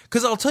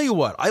 because I'll tell you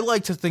what, I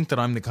like to think that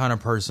I'm the kind of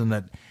person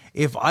that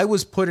if I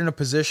was put in a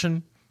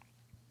position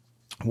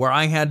where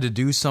I had to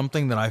do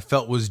something that I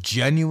felt was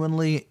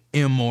genuinely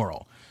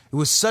immoral, it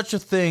was such a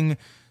thing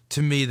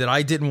to me that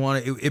I didn't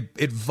want to,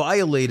 it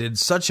violated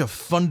such a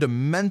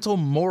fundamental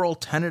moral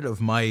tenet of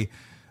my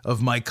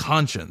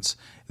conscience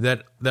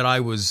that I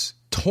was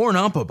torn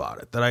up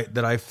about it,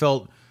 that I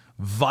felt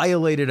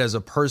violated as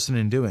a person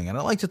in doing. And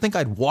I like to think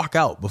I'd walk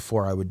out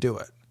before I would do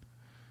it.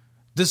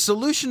 The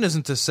solution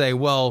isn't to say,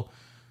 well,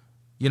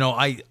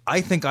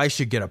 I think I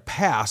should get a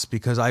pass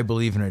because I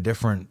believe in a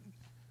different,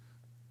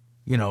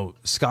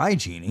 sky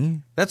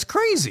genie. That's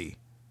crazy.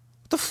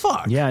 What the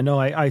fuck? Yeah, no,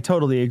 I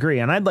totally agree.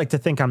 And I'd like to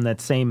think I'm that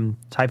same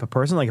type of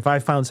person. If I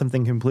found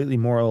something completely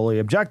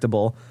morally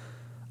objectable,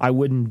 I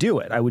wouldn't do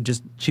it. I would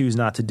just choose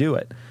not to do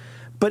it.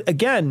 But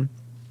again,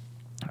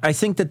 I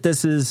think that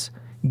this is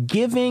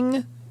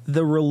giving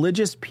the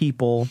religious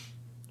people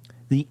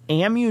the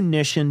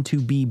ammunition to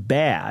be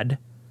bad,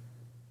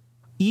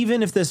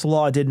 even if this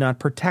law did not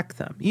protect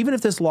them, even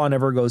if this law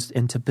never goes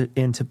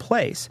into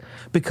place.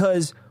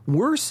 Because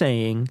we're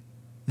saying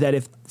that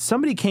if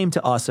somebody came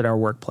to us at our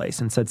workplace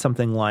and said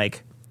something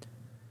like,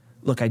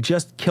 look, I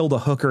just killed a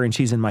hooker and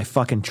she's in my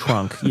fucking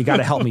trunk, you got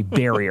to help me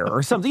bury her,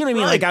 or something, you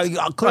know what I mean?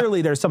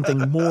 Clearly there's something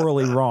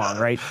morally wrong,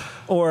 right?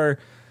 Or,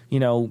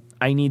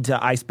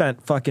 I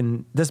spent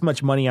fucking this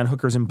much money on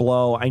hookers and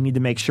blow. I need to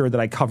make sure that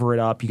I cover it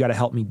up. You got to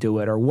help me do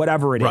it, or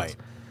whatever it is.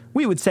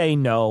 We would say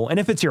no. And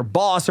if it's your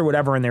boss or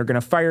whatever and they're going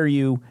to fire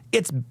you,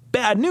 it's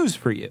bad news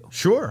for you.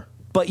 Sure.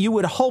 But you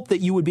would hope that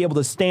you would be able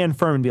to stand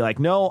firm and be like,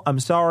 no, I'm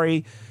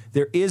sorry.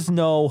 There is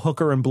no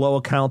hooker and blow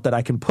account that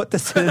I can put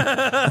this in.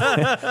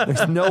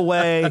 There's no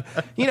way.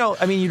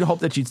 You'd hope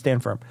that you'd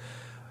stand firm.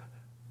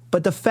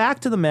 But the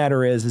fact of the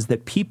matter is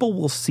that people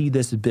will see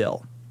this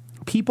bill.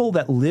 People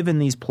that live in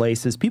these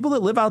places, people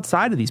that live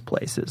outside of these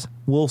places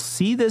will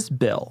see this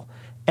bill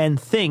and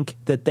think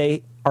that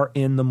they are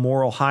in the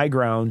moral high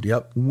ground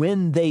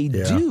when they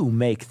do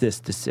make this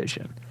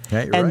decision.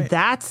 Yeah, you're and right.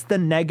 that's the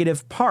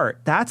negative part.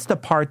 That's the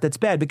part that's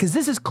bad, because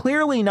this is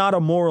clearly not a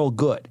moral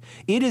good.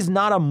 It is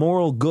not a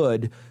moral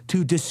good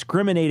to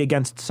discriminate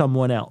against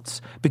someone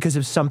else because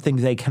of something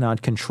they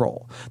cannot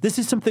control. This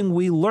is something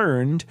we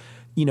learned,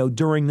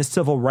 during the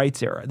civil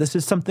rights era. This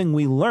is something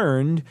we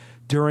learned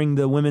during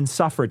the women's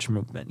suffrage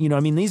movement.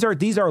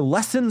 These are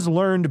lessons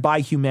learned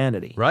by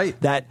humanity. Right.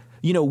 That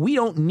we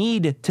don't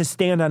need to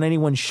stand on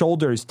anyone's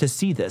shoulders to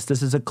see this.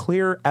 This is a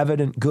clear,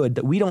 evident good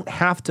that we don't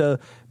have to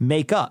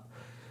make up.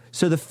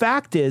 So the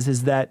fact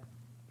is that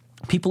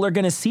people are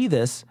going to see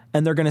this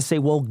and they're going to say,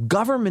 well,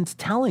 government's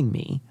telling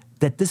me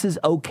that this is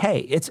okay.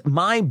 It's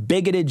my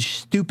bigoted,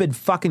 stupid,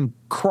 fucking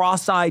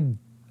cross-eyed,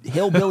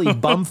 hillbilly,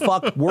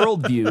 bumfuck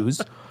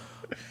worldviews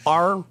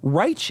are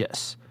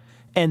righteous.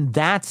 And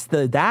that's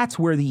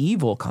where the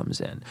evil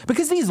comes in.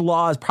 Because these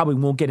laws probably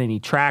won't get any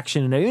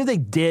traction. And if they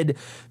did,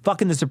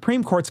 fucking the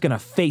Supreme Court's going to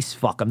face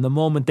fuck them the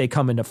moment they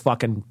come into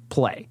fucking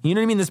play. You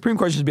know what I mean? The Supreme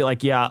Court should be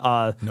like,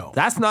 no,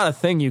 that's not a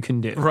thing you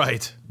can do.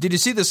 Right. Did you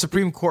see the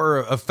Supreme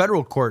Court, a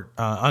federal court,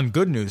 on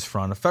good news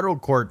front, a federal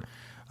court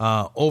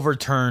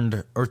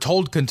overturned or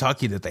told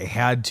Kentucky that they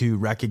had to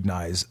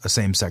recognize a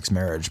same-sex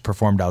marriage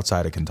performed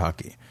outside of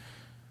Kentucky.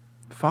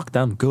 Fuck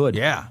them. Good.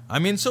 Yeah. I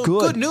mean, so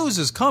good news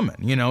is coming.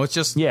 It's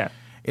just... Yeah.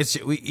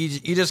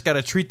 You just got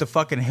to treat the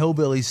fucking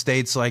hillbilly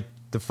states like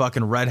the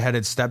fucking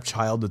redheaded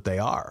stepchild that they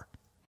are.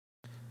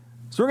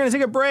 So we're going to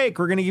take a break.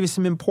 We're going to give you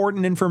some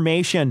important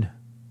information.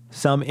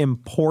 Should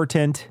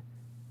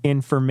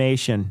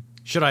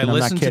I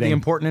listen to the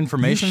important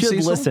information, You should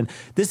Cecil? listen.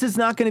 This is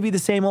not going to be the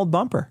same old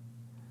bumper.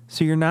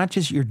 So you're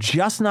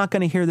just not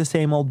going to hear the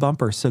same old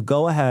bumper. So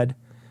go ahead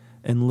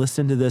and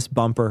listen to this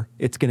bumper.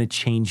 It's going to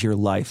change your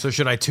life. So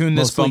should I tune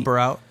this bumper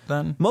out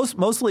then?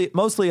 Mostly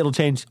it'll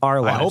change our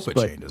lives. I hope it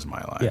changes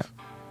my life. Yeah.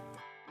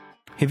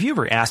 Have you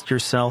ever asked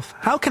yourself,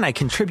 how can I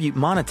contribute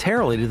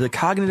monetarily to the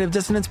Cognitive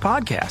Dissonance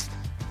podcast?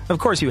 Of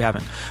course you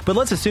haven't, but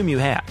let's assume you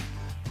have.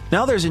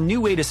 Now there's a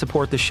new way to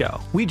support the show.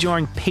 We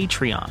joined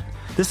Patreon.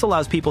 This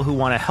allows people who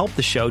want to help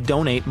the show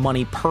donate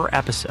money per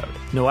episode.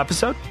 No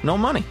episode, no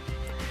money.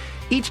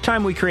 Each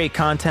time we create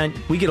content,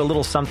 we get a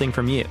little something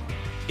from you.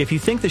 If you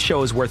think the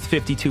show is worth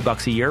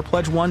 $52 a year,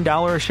 pledge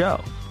 $1 a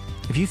show.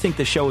 If you think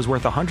the show is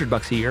worth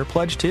 $100 a year,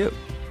 pledge $2.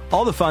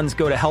 All the funds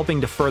go to helping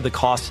defer the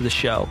cost of the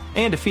show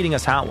and to feeding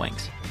us hot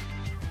wings.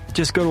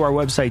 Just go to our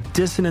website,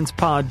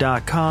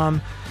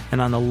 dissonancepod.com,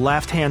 and on the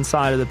left-hand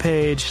side of the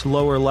page,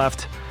 lower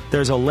left,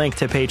 there's a link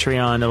to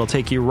Patreon. It'll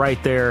take you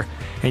right there,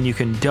 and you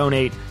can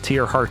donate to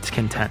your heart's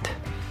content.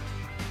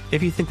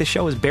 If you think the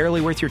show is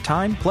barely worth your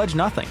time, pledge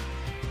nothing.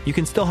 You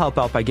can still help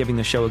out by giving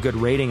the show a good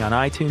rating on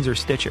iTunes or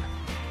Stitcher.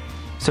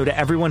 So to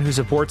everyone who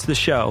supports the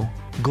show,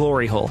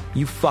 glory hole,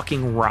 you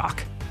fucking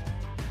rock.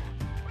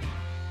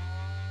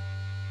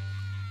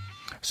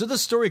 So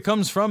this story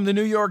comes from the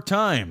New York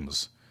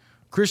Times.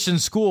 Christian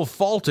school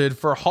faulted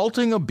for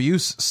halting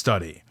abuse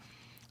study.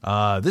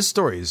 This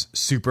story is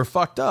super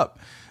fucked up.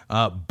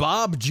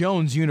 Bob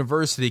Jones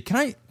University.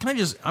 I'm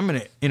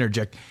going to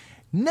interject.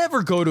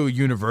 Never go to a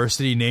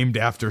university named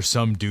after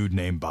some dude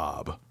named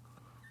Bob.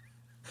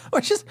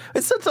 It's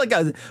such like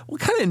what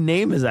kind of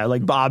name is that?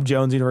 Like Bob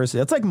Jones University.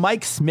 That's like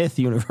Mike Smith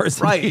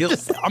University. Right.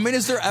 Is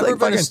there ever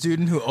been a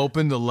student who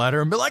opened the letter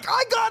and be like,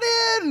 I got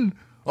in?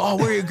 Oh,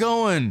 where are you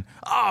going?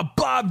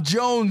 Bob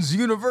Jones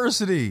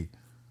University.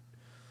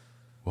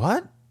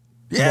 What?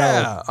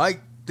 Yeah.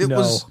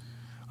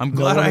 I'm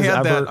glad I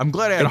had that. I'm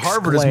glad I had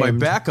Harvard as my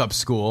backup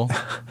school.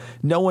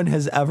 No one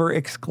has ever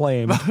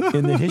exclaimed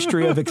in the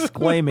history of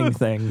exclaiming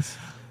things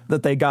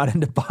that they got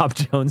into Bob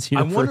Jones University.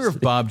 I wonder if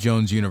Bob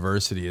Jones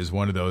University is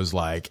one of those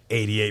like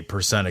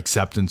 88%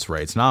 acceptance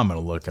rates. Now I'm going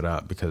to look it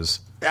up because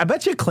I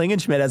bet you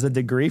Klingenschmidt has a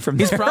degree from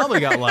there. He's probably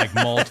got like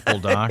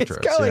multiple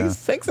doctorates. He's got like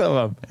 6 of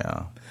them.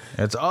 Yeah.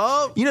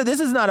 This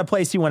is not a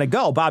place you want to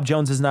go. Bob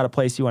Jones is not a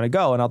place you want to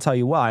go, and I'll tell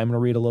you why. I'm going to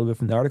read a little bit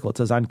from the article. It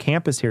says, on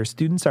campus here,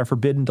 students are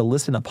forbidden to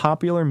listen to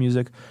popular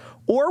music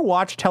or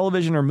watch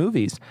television or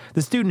movies.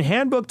 The student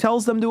handbook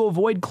tells them to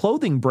avoid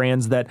clothing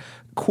brands that,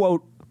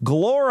 quote,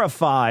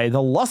 glorify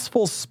the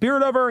lustful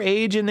spirit of our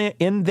age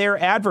in their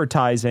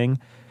advertising.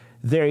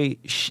 They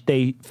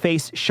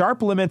face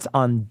sharp limits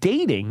on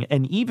dating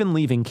and even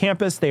leaving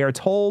campus. They are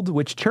told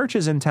which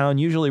churches in town,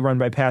 usually run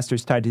by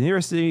pastors tied to the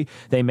university,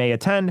 they may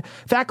attend.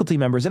 Faculty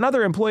members and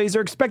other employees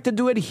are expected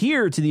to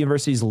adhere to the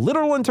university's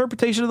literal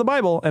interpretation of the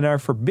Bible and are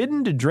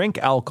forbidden to drink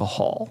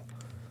alcohol.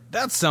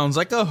 That sounds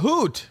like a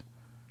hoot.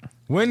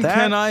 When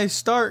can I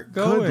start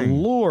going? Good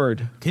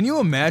Lord. Can you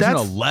imagine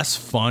a less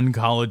fun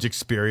college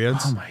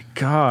experience? Oh, my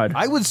God.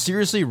 I would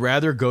seriously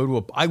rather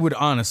go to I would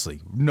honestly,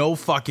 no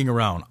fucking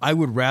around, I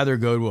would rather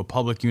go to a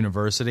public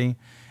university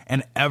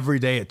and every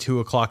day at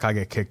 2 o'clock I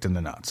get kicked in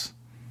the nuts.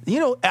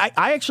 You know,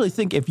 I actually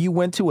think if you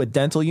went to a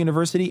dental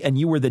university and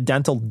you were the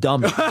dental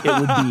dummy,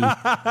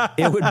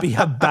 it would be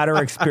a better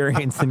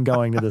experience than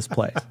going to this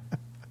place.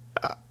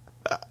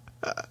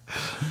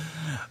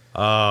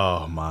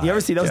 Oh my! You ever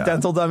see those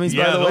dental dummies?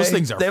 Yeah, by the way, those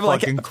things are they have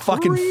fucking like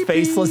fucking creepy.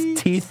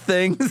 faceless teeth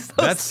things.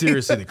 That's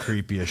seriously the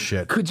creepiest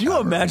shit. Could you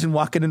ever. imagine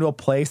walking into a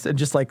place and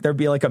just like there'd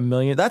be like a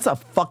million? That's a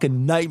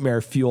fucking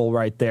nightmare fuel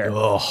right there.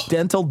 Ugh.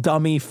 Dental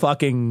dummy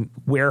fucking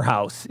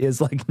warehouse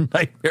is like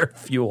nightmare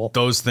fuel.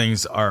 Those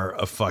things are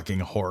a fucking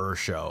horror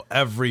show.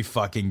 Every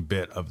fucking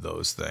bit of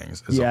those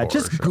things is a horror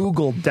just show.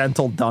 Google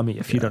dental dummy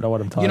if you don't know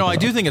what I'm talking about. I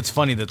do think it's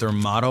funny that their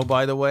motto,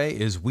 by the way,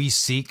 is "We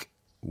seek,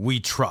 we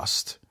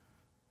trust."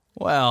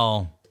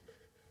 Well,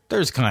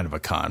 there's kind of a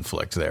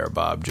conflict there,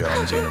 Bob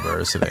Jones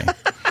University.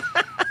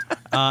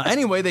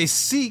 Anyway, they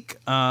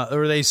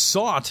they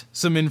sought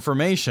some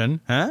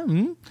information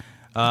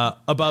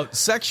about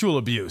sexual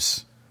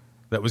abuse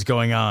that was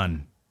going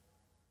on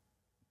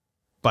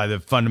by the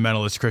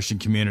fundamentalist Christian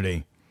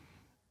community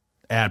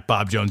at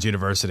Bob Jones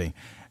University.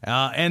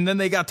 And then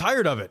they got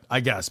tired of it, I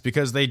guess,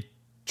 because they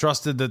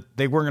trusted that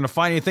they weren't going to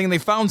find anything, and they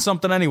found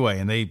something anyway,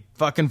 and they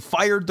fucking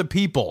fired the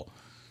people.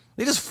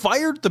 They just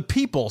fired the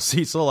people,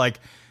 Cecil, like,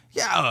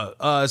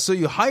 so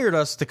you hired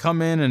us to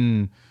come in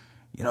and,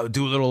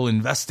 do a little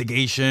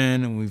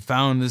investigation, and we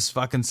found this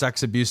fucking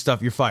sex abuse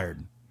stuff. You're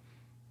fired.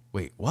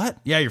 Wait, what?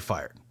 Yeah, you're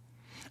fired.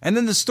 And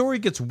then the story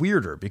gets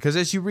weirder, because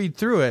as you read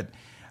through it,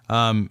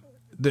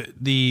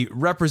 the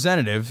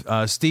representative,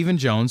 Stephen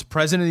Jones,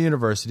 president of the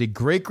university,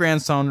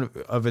 great-grandson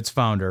of its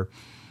founder,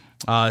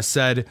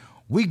 said,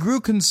 "We grew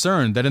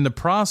concerned that in the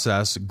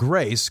process,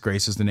 Grace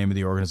is the name of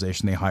the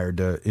organization they hired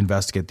to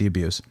investigate the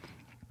abuse,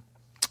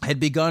 had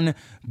begun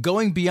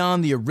going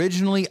beyond the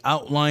originally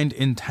outlined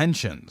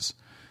intentions.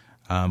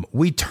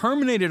 We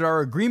terminated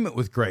our agreement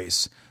with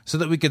Grace so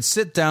that we could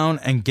sit down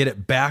and get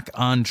it back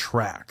on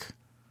track."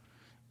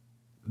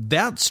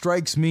 That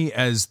strikes me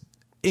as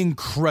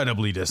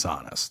incredibly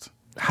dishonest.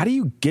 How do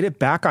you get it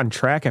back on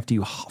track after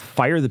you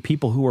fire the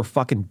people who are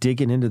fucking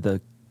digging into the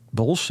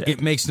bullshit?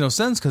 It makes no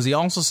sense, because he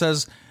also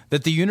says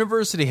that the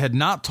university had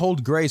not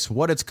told Grace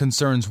what its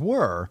concerns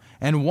were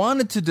and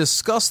wanted to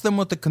discuss them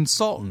with the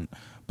consultant,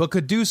 but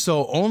could do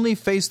so only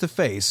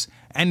face-to-face,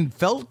 and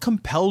felt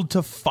compelled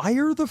to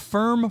fire the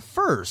firm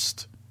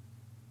first.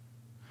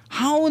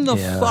 How in the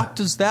fuck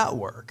does that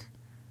work?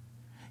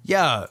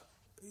 Yeah,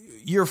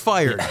 you're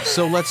fired,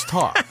 so let's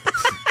talk.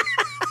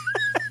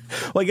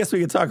 Well, I guess we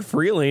can talk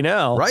freely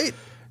now. Right?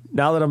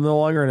 Now that I'm no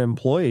longer an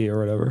employee or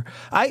whatever.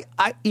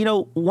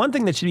 One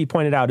thing that should be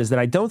pointed out is that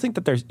I don't think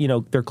that there's,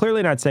 they're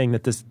clearly not saying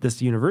that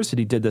this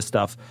university did this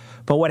stuff.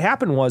 But what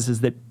happened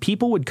is that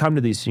people would come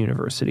to this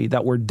university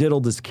that were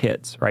diddled as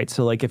kids, right?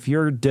 So like if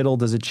you're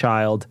diddled as a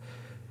child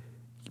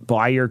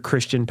by your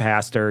Christian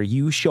pastor,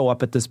 you show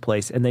up at this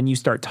place and then you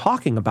start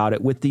talking about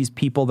it with these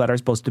people that are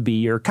supposed to be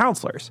your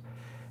counselors.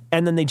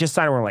 And then they just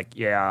sign and we're like,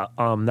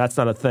 that's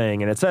not a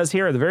thing. And it says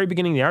here at the very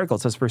beginning of the article, it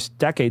says, for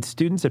decades,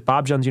 students at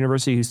Bob Jones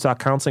University who sought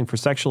counseling for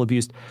sexual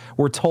abuse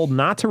were told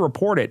not to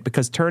report it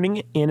because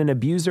turning in an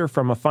abuser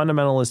from a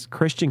fundamentalist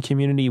Christian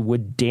community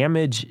would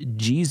damage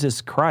Jesus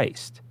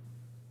Christ.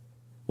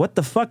 What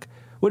the fuck?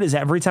 What is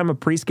every time a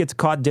priest gets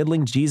caught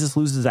diddling, Jesus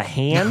loses a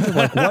hand?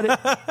 Like what?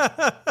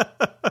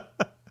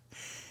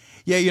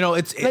 Yeah,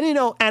 it's... And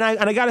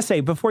I got to say,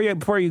 before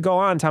you go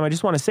on, Tom, I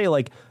just want to say,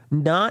 like,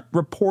 not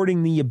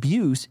reporting the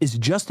abuse is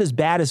just as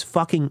bad as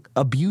fucking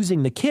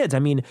abusing the kids. I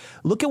mean,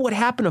 look at what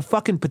happened to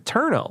fucking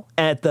Paterno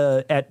at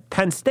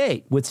Penn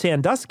State with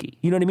Sandusky.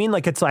 You know what I mean?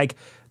 Like, it's like,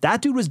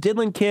 that dude was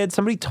diddling kids.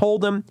 Somebody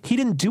told him. He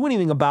didn't do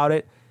anything about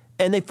it.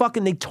 And they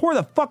tore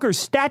the fucker's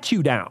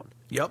statue down.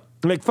 Yep.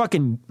 Like,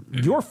 fucking,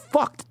 you're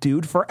fucked,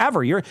 dude,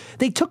 forever.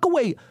 They took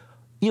away,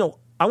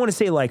 I want to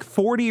say like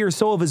 40 or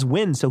so of his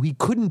wins, so he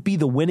couldn't be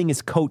the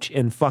winningest coach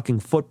in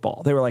fucking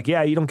football. They were like,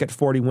 yeah, you don't get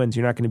 40 wins.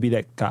 You're not going to be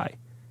that guy.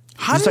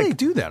 How did they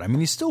do that? I mean,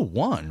 he still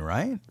won,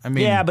 right? I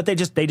mean, yeah, but they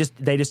just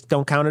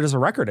don't count it as a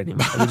record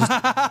anymore.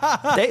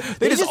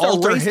 They just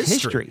alter erased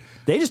history.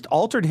 They just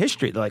altered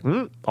history. They're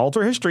like,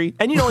 alter history.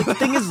 And like the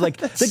thing is, like,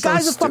 the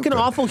guy's a fucking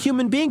awful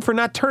human being for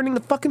not turning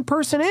the fucking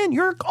person in.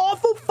 You're an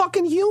awful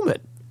fucking human.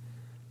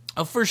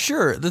 Oh, for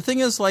sure. The thing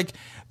is, like,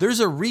 there's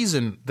a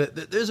reason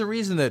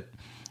that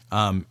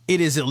it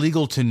is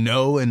illegal to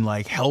know and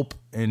like help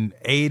and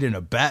aid and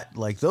abet.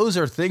 Like, those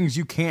are things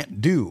you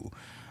can't do.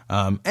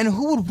 And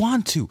who would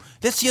want to?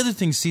 That's the other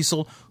thing,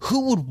 Cecil.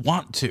 Who would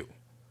want to?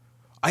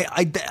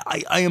 I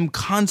am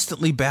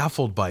constantly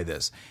baffled by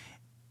this.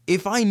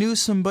 If I knew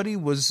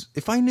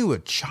a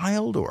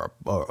child or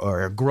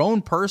a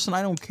grown person,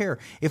 I don't care.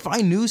 If I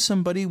knew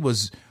somebody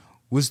was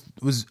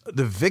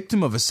the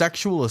victim of a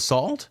sexual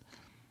assault,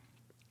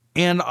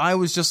 and I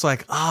was just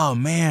like, oh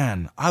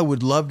man, I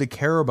would love to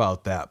care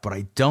about that, but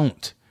I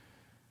don't.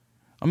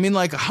 I mean,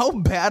 like, how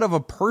bad of a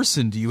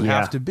person do you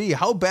have to be?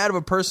 How bad of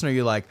a person are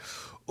you like,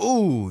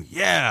 oh,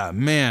 yeah,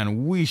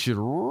 man, we should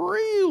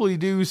really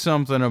do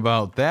something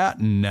about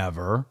that?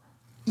 Never.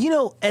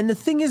 And the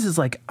thing is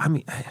like, I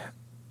mean,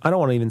 I don't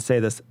want to even say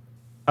this.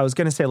 I was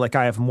going to say, like,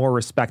 I have more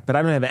respect, but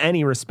I don't have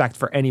any respect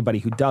for anybody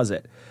who does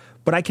it.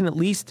 But I can at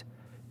least,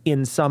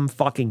 in some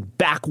fucking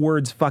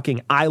backwards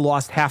fucking I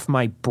lost half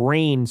my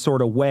brain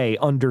sort of way,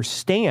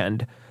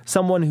 understand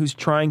someone who's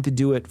trying to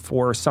do it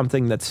for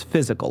something that's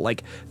physical,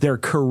 like their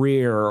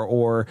career,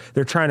 or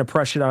they're trying to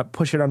push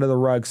it under the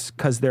rugs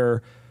because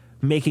they're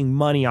making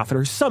money off it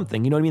or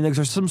something. You know what I mean?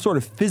 There's some sort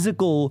of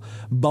physical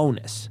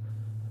bonus.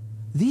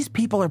 These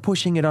people are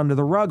pushing it under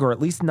the rug, or at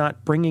least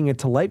not bringing it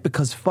to light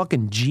because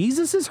fucking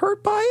Jesus is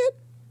hurt by it?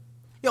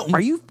 Yo,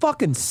 are you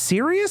fucking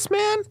serious,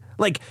 man?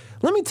 Like,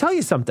 let me tell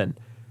you something.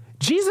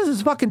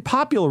 Jesus' fucking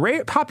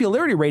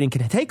popularity rating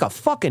can take a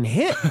fucking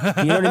hit.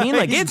 You know what I mean?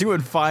 Like, He's doing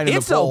fine in the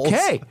It's polls.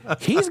 okay.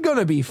 He's going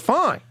to be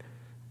fine.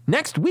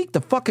 Next week,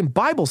 the fucking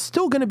Bible's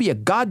still going to be a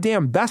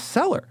goddamn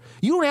bestseller.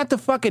 You don't have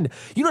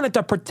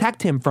to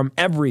protect him from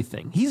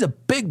everything. He's a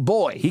big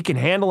boy. He can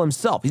handle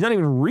himself. He's not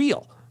even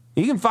real.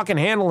 He can fucking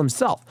handle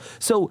himself.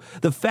 So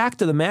the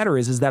fact of the matter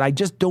is that I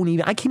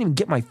can't even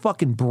get my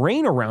fucking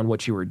brain around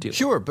what you were doing.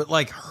 Sure, but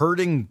like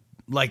hurting,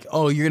 like,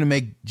 oh, you're going to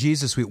make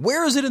Jesus sweet.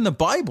 Where is it in the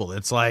Bible?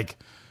 It's like,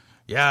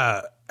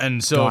 yeah.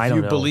 And so if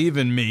you believe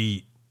in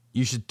me,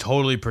 you should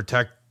totally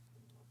protect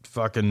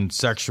fucking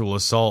sexual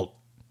assault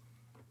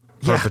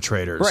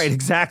perpetrators. Right,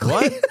 exactly.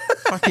 What?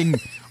 Fucking,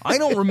 I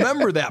don't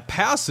remember that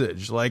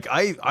passage. Like,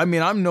 I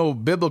mean, I'm no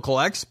biblical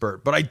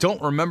expert, but I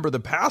don't remember the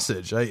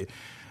passage.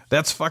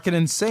 That's fucking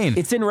insane.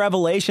 It's in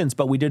Revelations,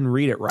 but we didn't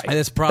read it right.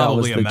 It's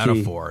probably a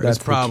metaphor. That's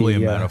it's probably the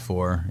key, a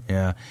metaphor.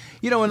 Yeah.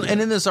 You know,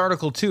 and in this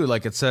article too,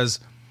 like it says,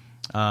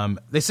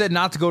 they said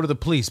not to go to the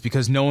police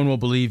because no one will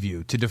believe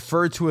you, to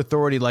defer to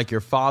authority like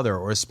your father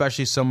or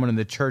especially someone in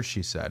the church,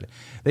 she said.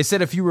 They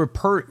said if you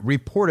report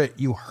it,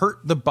 you hurt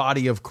the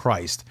body of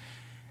Christ.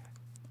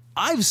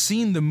 I've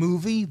seen the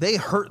movie. They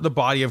hurt the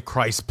body of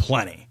Christ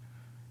plenty.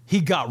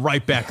 He got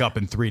right back up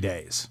in 3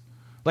 days.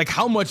 Like,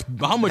 how much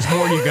more are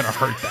you going to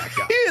hurt that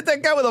guy? You hit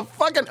that guy with a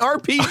fucking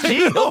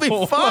RPG. He'll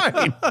be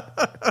fine.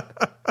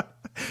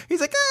 He's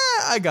like,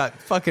 I got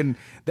fucking...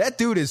 That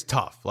dude is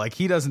tough. Like,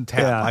 he doesn't tap.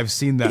 Yeah. I've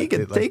seen that. He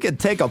could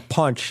take a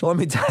punch. Let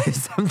me tell you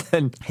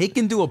something. He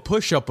can do a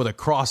push-up with a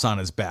cross on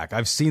his back.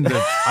 I've seen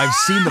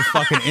the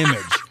fucking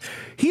image.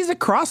 He's a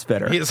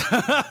CrossFitter. He's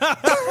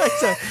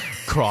a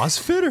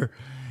CrossFitter.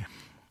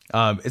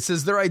 It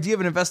says their idea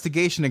of an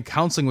investigation and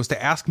counseling was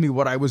to ask me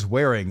what I was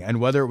wearing and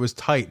whether it was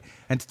tight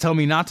and to tell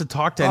me not to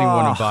talk to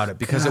anyone about it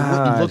because it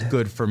wouldn't look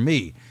good for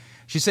me.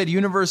 She said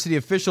university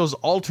officials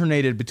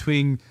alternated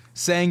between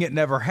saying it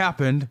never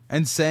happened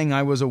and saying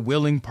I was a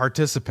willing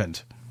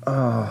participant.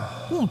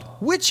 Well,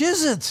 which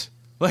is it?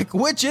 Like,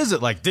 which is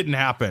it? Like, didn't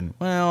happen.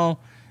 Well,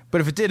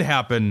 but if it did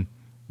happen,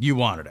 you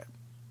wanted it.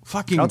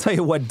 Fucking. I'll tell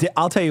you what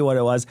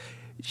it was.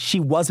 She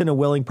wasn't a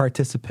willing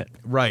participant.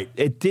 Right.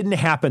 It didn't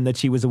happen that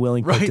she was a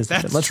willing participant.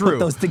 That's Let's true. put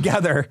those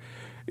together.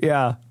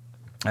 Yeah.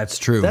 That's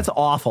true. That's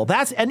awful.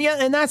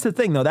 And that's the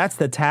thing, though. That's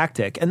the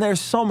tactic. And there's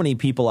so many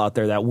people out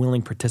there that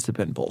willing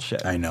participant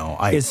bullshit. I know.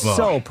 Is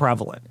so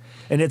prevalent.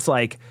 And it's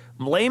like,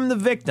 blame the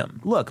victim.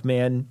 Look,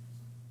 man,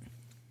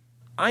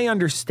 I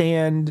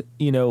understand,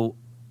 I don't.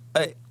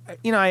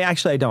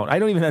 I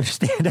don't even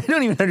understand. I'm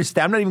not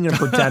even going to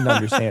pretend to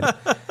understand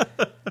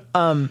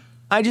it.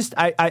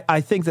 I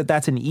think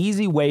that's an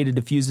easy way to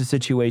diffuse the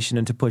situation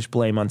and to push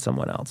blame on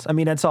someone else. I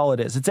mean, that's all it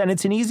is. It's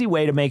an easy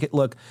way to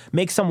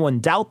make someone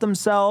doubt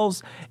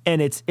themselves,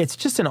 and it's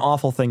just an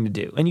awful thing to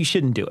do, and you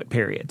shouldn't do it,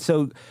 period.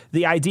 So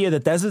the idea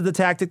that this is the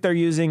tactic they're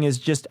using is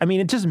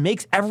it just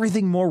makes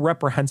everything more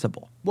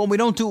reprehensible. Well, we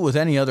don't do it with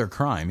any other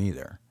crime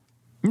either.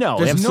 No,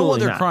 there's no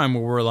other not. crime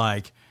where we're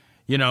like,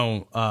 you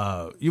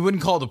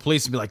wouldn't call the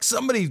police and be like,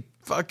 somebody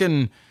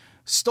fucking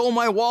stole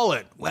my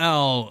wallet.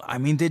 Well, I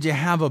mean, did you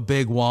have a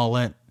big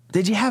wallet?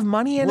 Did you have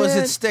money in it? Was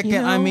it sticking?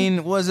 I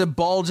mean, was it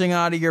bulging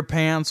out of your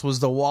pants? Was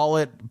the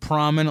wallet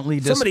prominently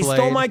displayed?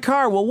 Somebody stole my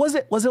car. Well, was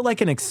it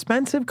like an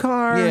expensive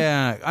car?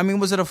 Yeah. I mean,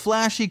 was it a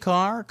flashy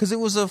car? Because it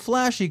was a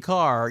flashy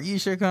car. You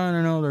should kind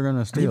of know they're going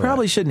to steal it. You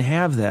probably shouldn't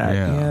have that.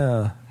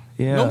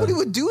 Yeah. Nobody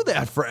would do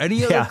that for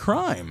any other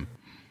crime.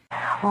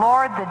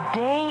 Lord, the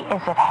day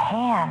is at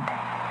hand.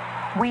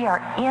 We are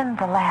in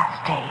the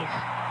last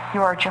days.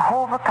 You are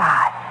Jehovah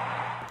God.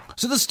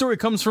 So this story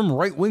comes from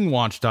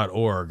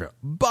rightwingwatch.org.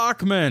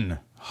 Bachman.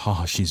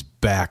 Oh, she's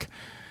back.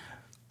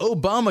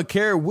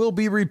 Obamacare will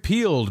be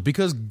repealed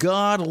because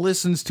God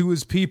listens to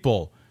his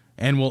people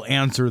and will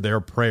answer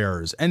their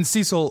prayers. And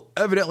Cecil,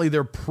 evidently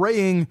they're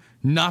praying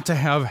not to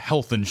have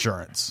health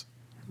insurance.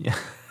 Yeah.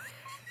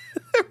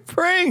 They're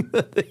praying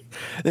that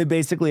they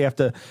basically have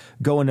to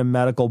go into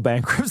medical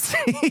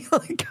bankruptcy.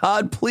 Like,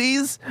 God,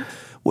 please,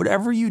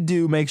 whatever you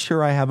do, make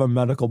sure I have a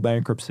medical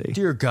bankruptcy.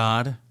 Dear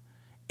God,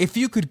 if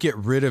you could get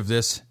rid of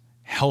this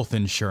health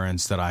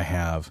insurance that I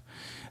have,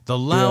 the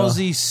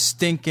lousy,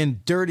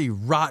 stinking, dirty,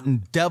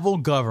 rotten devil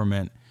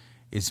government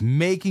is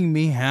making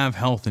me have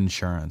health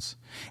insurance.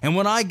 And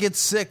when I get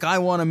sick, I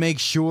want to make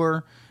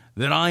sure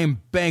that I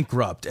am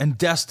bankrupt and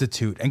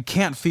destitute and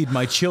can't feed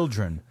my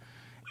children.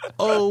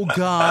 Oh,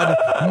 God,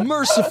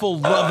 merciful,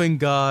 loving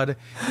God,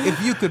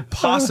 if you could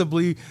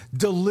possibly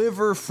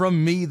deliver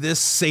from me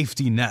this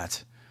safety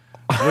net,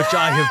 which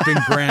I have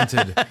been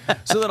granted,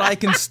 so that I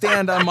can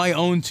stand on my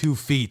own 2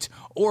 feet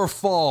or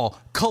fall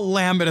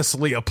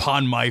calamitously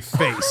upon my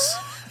face.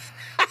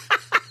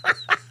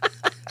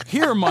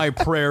 Hear my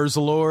prayers,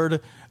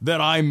 Lord, that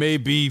I may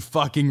be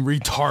fucking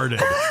retarded.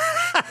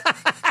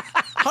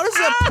 How does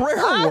that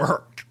prayer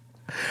work?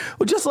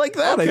 Well, just like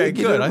that. Okay, I think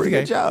you did a pretty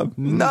good job.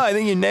 No, I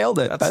think you nailed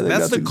it. That's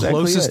the exactly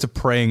closest it. to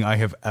praying I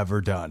have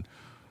ever done.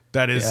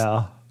 That is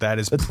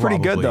It's pretty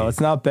good though. It's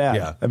not bad.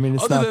 Yeah. I mean,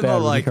 it's Other not than bad. the,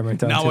 when you like, come right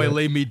down now to I it.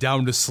 lay me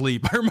down to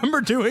sleep. I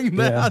remember doing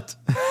that,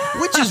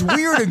 which is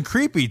weird and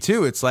creepy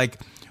too. It's like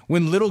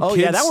when little kids. Oh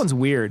yeah, that one's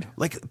weird.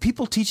 Like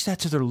people teach that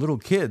to their little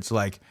kids.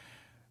 Like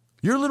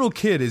your little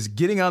kid is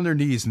getting on their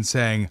knees and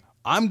saying,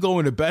 "I'm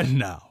going to bed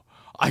now.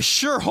 I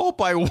sure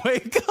hope I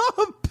wake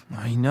up."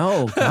 I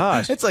know.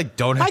 Gosh, It's like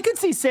I could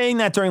see saying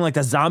that during like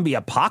the zombie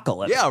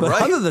apocalypse. Yeah, but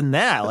right. other than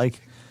that,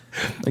 like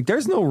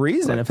there's no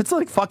reason. If it's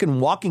like fucking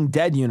Walking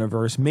Dead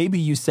universe, maybe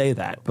you say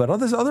that. But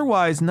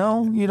otherwise,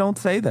 no, you don't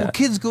say that. Well,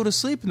 kids go to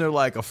sleep and they're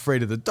like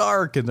afraid of the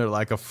dark and they're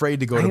like afraid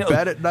to go to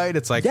bed at night.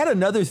 It's like yet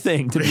another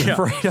thing to be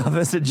afraid of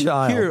as a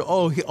child. Here,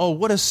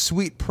 what a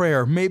sweet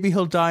prayer. Maybe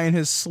he'll die in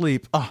his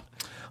sleep.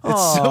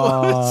 It's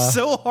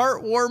so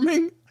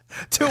heartwarming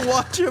to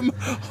watch him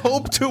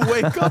hope to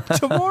wake up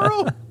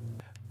tomorrow.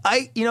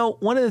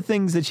 One of the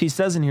things that she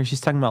says in here, she's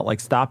talking about like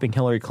stopping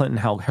Hillary Clinton,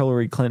 how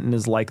Hillary Clinton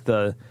is like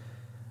I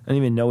don't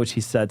even know what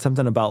she said,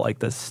 something about like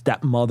the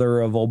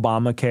stepmother of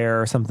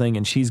Obamacare or something,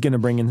 and she's going to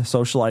bring in the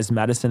socialized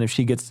medicine if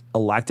she gets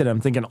elected.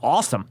 I'm thinking,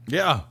 awesome.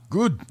 Yeah,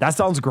 good. That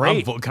sounds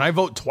great. Can I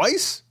vote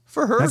twice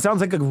for her? That sounds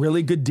like a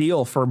really good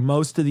deal for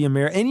most of the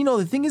Americans. And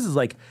the thing is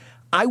like,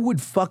 I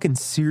would fucking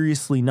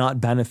seriously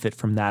not benefit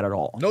from that at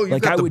all. No,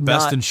 you've got the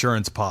best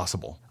insurance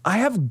possible. I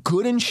have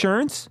good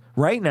insurance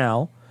right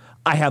now.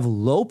 I have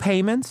low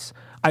payments.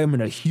 I am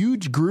in a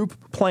huge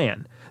group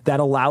plan that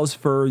allows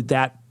for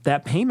that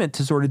payment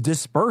to sort of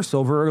disperse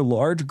over a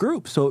large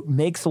group. So it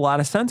makes a lot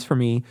of sense for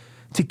me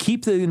to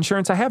keep the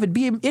insurance I have. It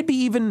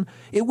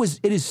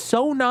is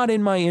so not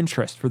in my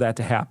interest for that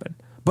to happen.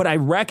 But I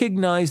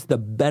recognize the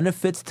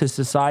benefits to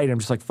society. I'm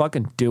just like,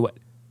 fucking do it.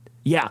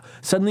 Yeah.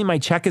 Suddenly my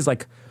check is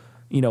like,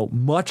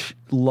 much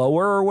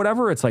lower or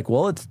whatever. It's like,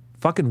 well, it's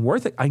fucking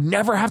worth it. I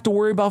never have to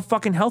worry about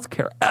fucking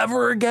healthcare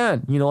ever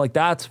again. Like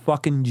that's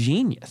fucking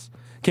genius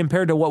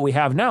compared to what we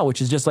have now,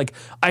 which is just like,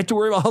 I have to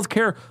worry about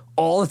healthcare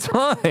all the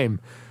time.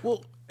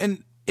 Well,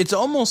 and it's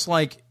almost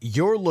like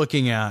you're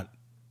looking at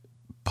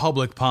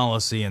public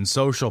policy and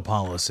social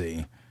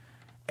policy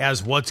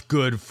as what's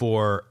good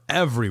for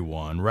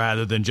everyone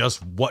rather than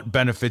just what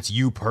benefits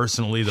you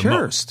personally the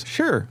most.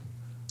 Sure.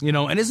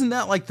 And isn't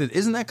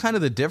that kind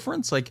of the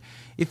difference? Like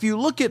if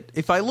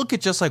I look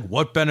at just like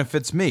what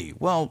benefits me,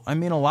 well, I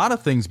mean, a lot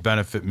of things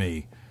benefit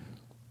me,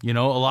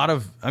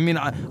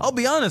 I'll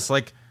be honest,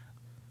 like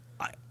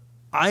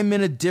I'm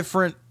in a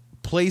different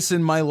place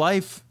in my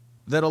life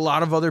that a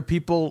lot of other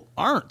people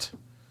aren't,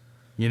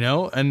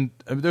 and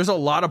there's a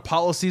lot of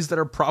policies that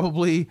are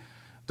probably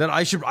that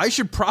I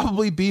should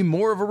probably be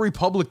more of a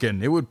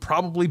Republican. It would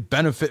probably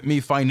benefit me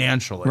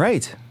financially.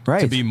 Right.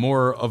 To be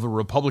more of a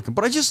Republican.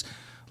 But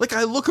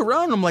I look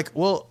around and I'm like,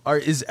 well,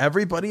 is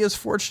everybody as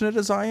fortunate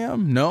as I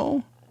am?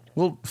 No.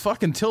 Well,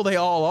 fuck, until they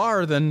all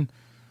are, then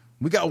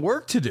we got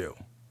work to do.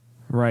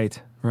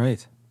 Right.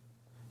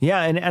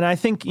 Yeah, and I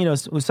think,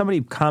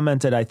 somebody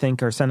commented, I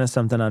think, or sent us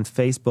something on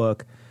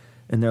Facebook,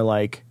 and they're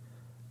like,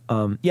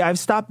 I've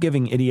stopped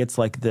giving idiots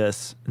like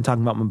this, and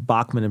talking about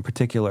Bachmann in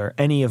particular,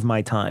 any of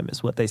my time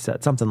is what they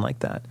said, something like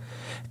that.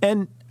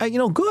 And,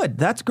 good,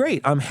 that's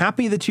great. I'm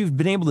happy that you've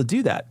been able to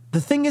do that.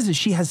 The thing is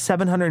she has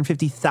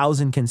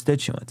 750,000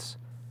 constituents.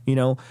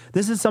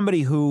 This is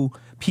somebody who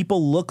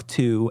people look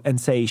to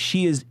and say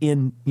she is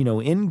in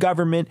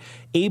government,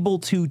 able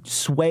to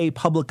sway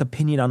public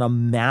opinion on a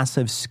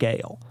massive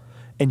scale.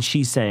 And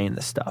she's saying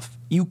this stuff.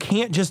 You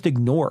can't just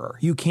ignore her.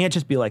 You can't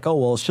just be like, oh,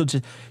 well,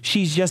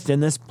 she's just in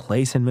this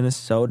place in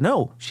Minnesota.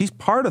 No, she's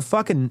part of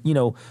fucking,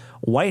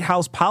 White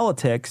House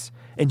politics.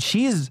 And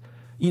she's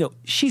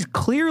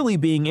clearly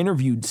being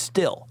interviewed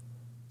still.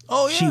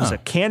 Oh, yeah. She was a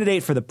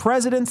candidate for the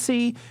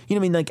presidency.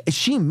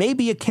 She may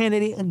be a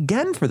candidate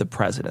again for the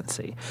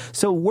presidency.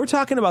 So we're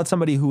talking about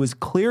somebody who is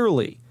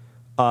clearly,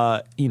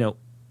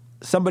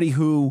 somebody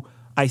who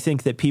I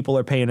think that people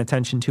are paying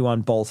attention to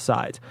on both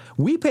sides.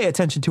 We pay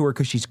attention to her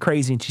because she's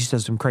crazy and she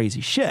says some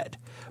crazy shit.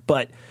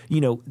 But,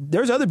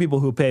 there's other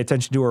people who pay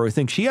attention to her who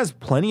think she has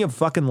plenty of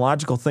fucking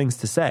logical things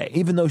to say,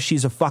 even though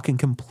she's a fucking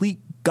complete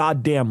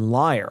goddamn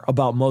liar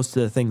about most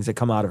of the things that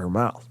come out of her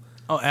mouth.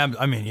 Oh,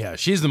 yeah,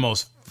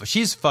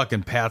 she's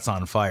fucking Pat's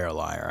on fire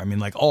liar.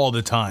 All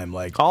the time.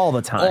 All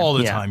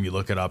the time you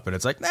look it up and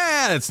it's like,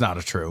 nah, it's not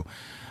true.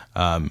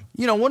 One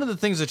of the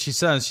things that she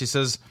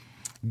says,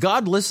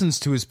 God listens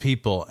to his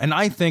people, and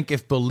I think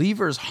if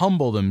believers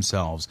humble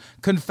themselves,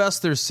 confess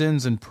their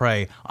sins and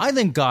pray, I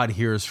think God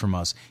hears from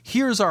us,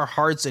 hears our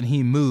hearts, and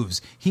he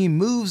moves. He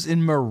moves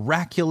in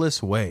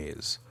miraculous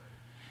ways.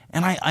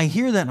 And I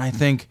hear that and I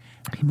think,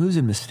 he moves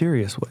in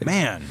mysterious ways.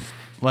 Man,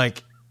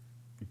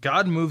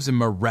 God moves in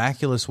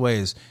miraculous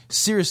ways.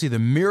 Seriously, the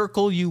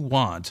miracle you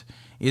want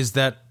is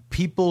that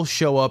people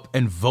show up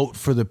and vote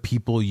for the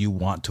people you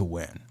want to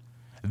win.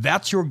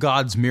 That's your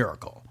God's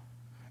miracle.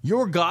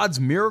 Your God's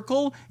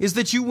miracle is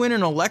that you win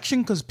an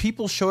election because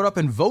people showed up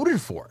and voted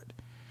for it.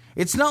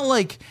 It's not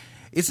like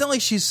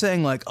she's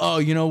saying like, oh,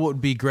 you know what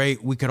would be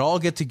great? We could all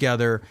get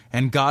together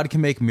and God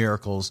can make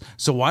miracles.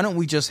 So why don't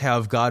we just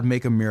have God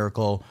make a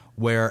miracle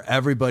where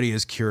everybody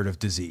is cured of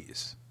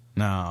disease?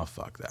 No,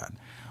 fuck that.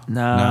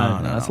 No,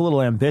 that's a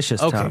little ambitious,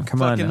 Tom. Okay,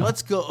 Come on now.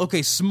 Let's go.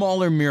 Okay,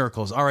 smaller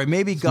miracles. All right,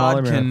 maybe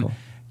Smaller God miracle.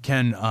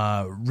 can Give me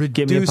a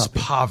reduce puppy.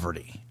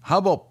 poverty. How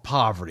about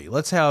poverty?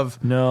 Let's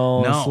have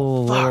No, it's a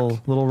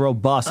fuck. little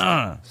robust.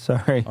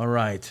 Sorry. All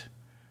right.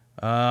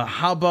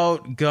 How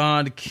about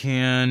God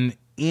can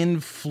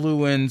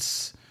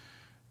influence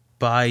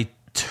by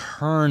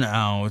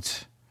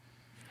turnout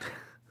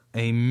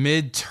a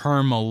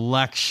midterm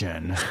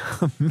election?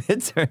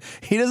 Midterm.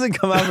 He doesn't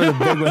come out for the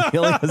big one. He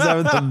only comes out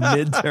for the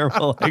midterm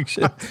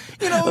election.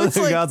 You know, it's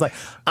like, God's like,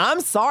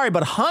 I'm sorry,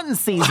 but hunting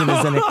season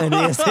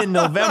is in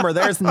November.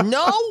 There's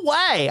no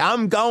way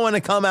I'm going to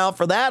come out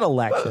for that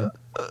election.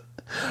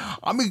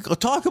 I mean,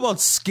 talk about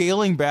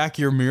scaling back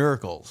your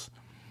miracles.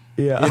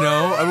 Yeah. You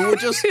know, I mean, we're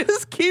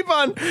just keep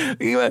on.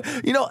 You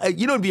know,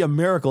 it'd be a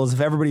miracle is if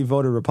everybody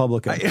voted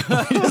Republican.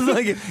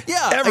 everybody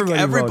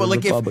voted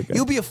like Republican. it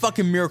would be a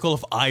fucking miracle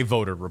if I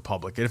voted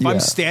Republican. If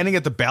I'm standing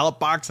at the ballot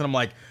box and I'm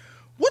like,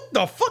 what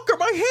the fuck are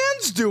my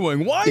hands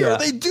doing? Why are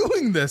they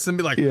doing this? And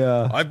be like,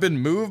 I've been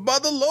moved by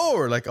the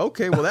Lord. Like,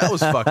 okay, well that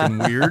was fucking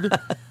weird.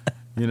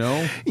 You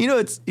know,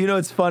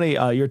 it's funny.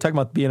 You're talking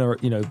about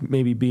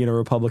maybe being a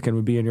Republican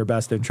would be in your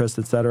best interest,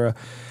 etc.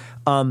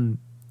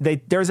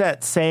 There's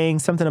that saying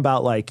something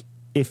about like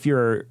if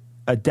you're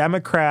a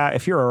Democrat,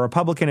 if you're a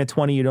Republican at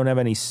 20, you don't have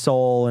any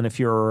soul, and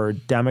if you're a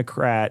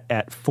Democrat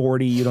at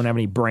 40, you don't have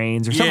any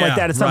brains, or something like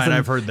that. It's something, right,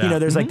 I've heard that.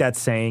 There's like that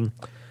saying.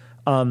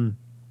 I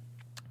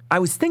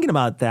was thinking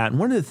about that, and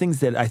one of the things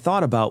that I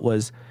thought about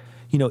was,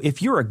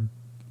 if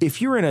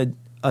you're in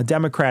a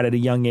Democrat at a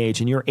young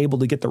age and you're able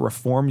to get the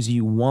reforms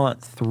you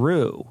want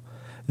through,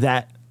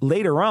 that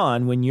later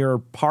on, when you're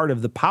part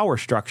of the power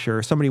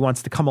structure, somebody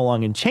wants to come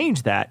along and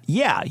change that.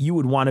 Yeah, you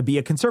would want to be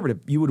a conservative.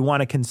 You would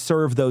want to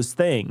conserve those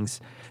things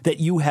that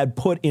you had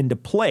put into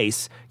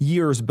place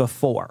years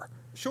before.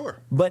 Sure.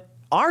 But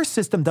our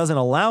system doesn't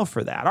allow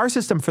for that. Our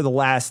system for the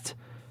last,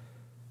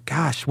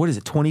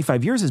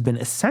 25 years has been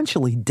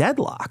essentially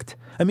deadlocked.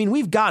 I mean,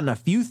 we've gotten a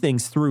few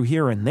things through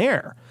here and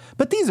there,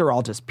 but these are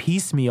all just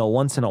piecemeal,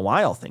 once in a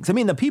while things. I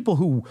mean, the people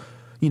who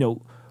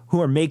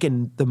are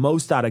making the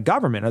most out of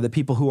government are the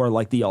people who are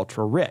like the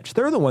ultra rich.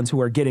 They're the ones who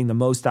are getting the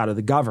most out of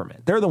the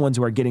government. They're the ones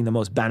who are getting the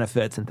most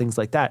benefits and things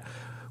like that.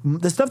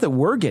 The stuff that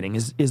we're getting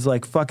is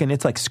like fucking,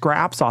 it's like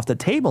scraps off the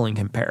table in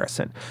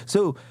comparison.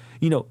 So,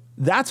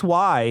 that's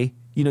why,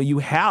 you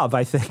have,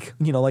 I think,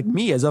 like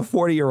me as a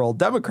 40-year-old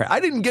Democrat, I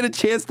didn't get a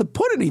chance to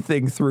put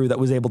anything through that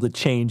was able to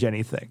change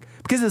anything.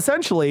 Because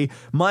essentially,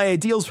 my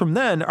ideals from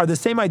then are the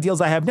same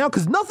ideals I have now,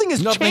 because nothing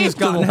has changed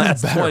in the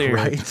last 20 years.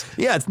 Right?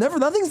 Yeah,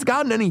 nothing's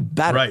gotten any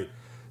better. Right.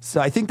 So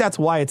I think that's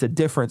why it's a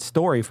different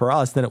story for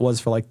us than it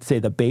was for, like, say,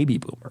 the baby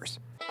boomers.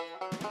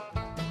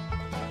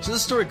 So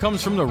this story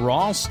comes from the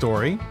Raw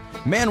story.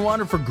 Man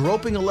wanted for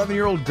groping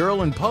 11-year-old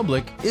girl in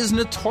public is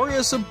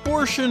notorious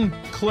abortion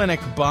clinic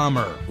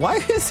bomber. Why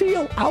is he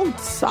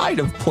outside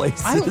of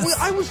places?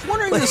 I was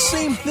wondering the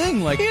same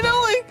thing. Like, you'd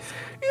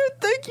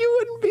think you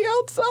wouldn't be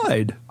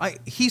outside.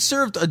 He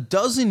served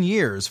 12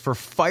 years for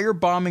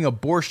firebombing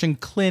abortion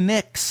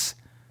clinics.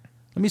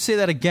 Let me say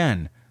that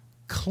again.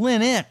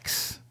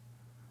 Clinics.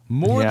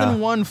 More than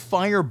one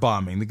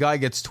firebombing. The guy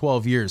gets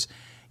 12 years.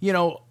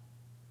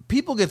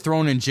 People get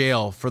thrown in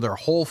jail for their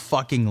whole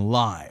fucking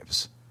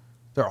lives.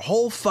 Their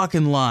whole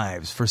fucking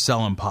lives for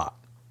selling pot.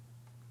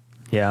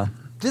 Yeah.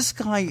 This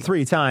guy...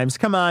 3 times.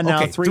 Come on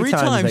now. Okay, 3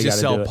 times you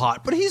sell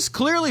pot. But he's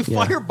clearly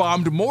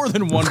firebombed more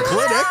than one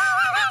clinic.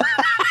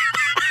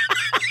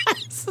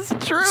 This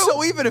is true.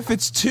 So even if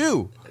it's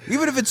 2,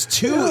 even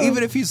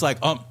if he's like,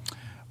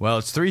 well,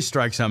 it's 3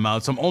 strikes, I'm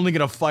out, so I'm only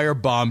going to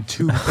firebomb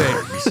 2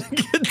 things.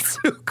 Get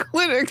 2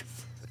 clinics.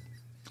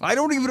 I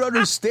don't even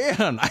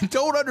understand. I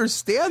don't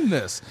understand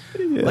this.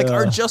 Yeah. Like,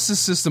 our justice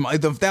system,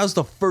 that was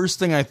the first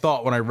thing I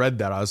thought when I read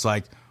that. I was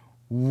like,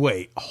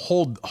 wait,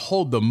 hold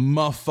the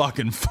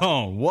motherfucking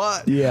phone.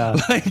 What? Yeah.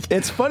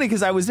 It's funny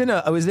because I was in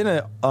a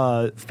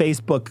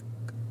Facebook,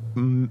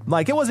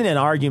 like, it wasn't an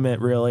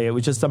argument really. It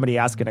was just somebody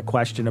asking a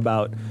question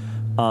about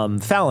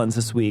felons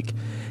this week.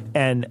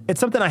 And it's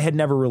something I had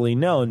never really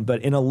known,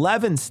 but in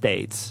 11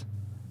 states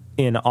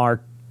in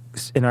our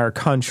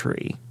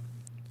country,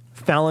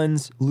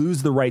 felons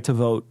lose the right to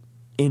vote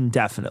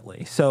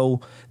indefinitely.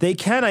 So they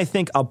can, I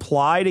think,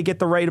 apply to get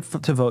the right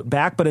to vote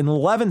back, but in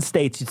 11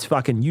 states, it's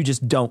fucking, you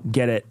just don't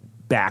get it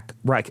back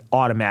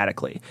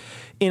automatically.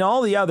 In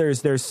all the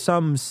others, there's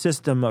some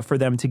system for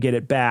them to get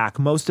it back.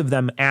 Most of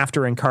them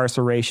after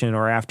incarceration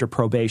or after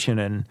probation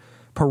and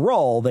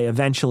parole, they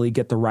eventually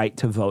get the right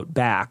to vote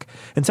back.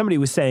 And somebody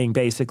was saying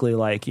basically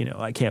like,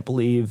 I can't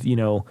believe,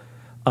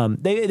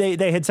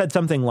 they had said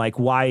something like,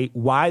 why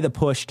the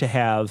push to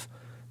have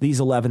these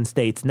 11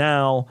 states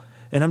now?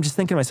 And I'm just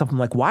thinking to myself, I'm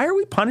like, why are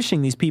we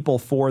punishing these people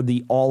for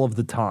all of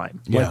the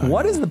time? Yeah, like,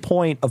 what is the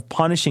point of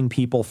punishing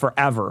people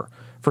forever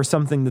for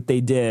something that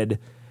they did.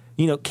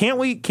 You know, can't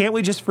we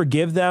just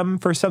forgive them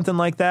for something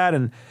like that?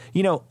 And,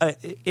 you know,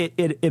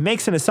 it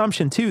makes an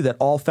assumption, too, that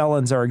all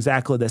felons are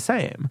exactly the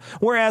same.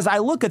 Whereas I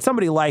look at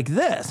somebody like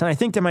this and I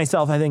think to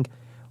myself,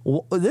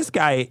 well, this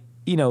guy,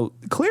 you know,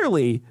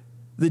 clearly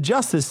the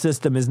justice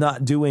system is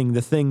not doing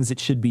the things it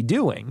should be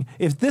doing.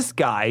 If this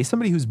guy,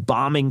 somebody who's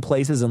bombing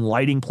places and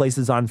lighting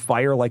places on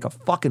fire like a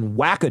fucking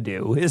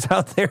wackadoo, is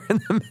out there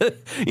in the middle,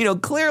 you know,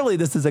 clearly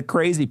this is a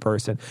crazy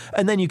person.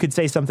 And then you could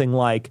say something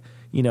like,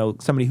 you know,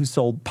 somebody who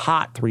sold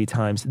pot 3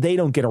 times, they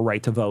don't get a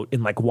right to vote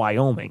in like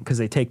Wyoming because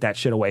they take that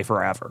shit away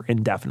forever,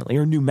 indefinitely.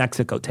 Or New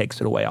Mexico takes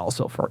it away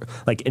also for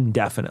like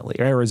indefinitely.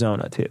 Or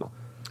Arizona too.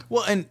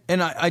 Well,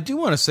 and I do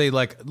want to say,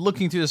 like,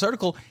 looking through this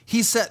article,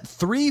 he set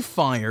 3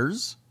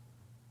 fires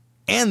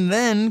and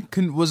then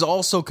was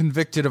also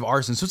convicted of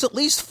arson. So it's at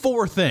least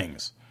 4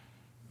 things.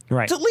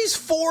 Right. It's at least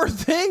 4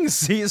 things,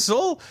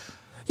 Cecil.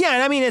 Yeah,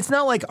 and I mean, it's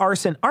not like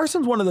arson.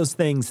 Arson's one of those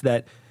things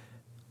that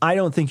I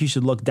don't think you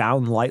should look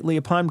down lightly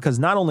upon, because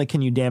not only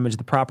can you damage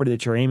the property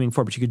that you're aiming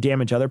for, but you could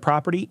damage other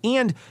property.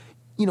 And,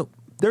 you know,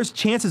 there's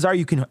chances are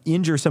you can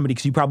injure somebody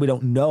because you probably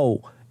don't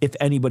know if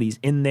anybody's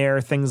in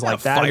there, things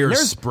like that. Fires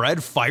spread.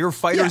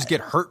 Firefighters get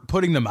hurt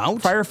putting them out.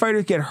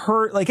 Firefighters get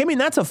hurt. Like, I mean,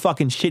 that's a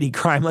fucking shitty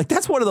crime. Like,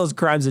 that's one of those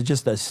crimes that's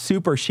just a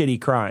super shitty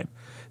crime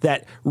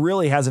that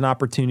really has an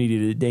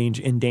opportunity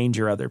to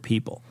endanger other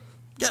people.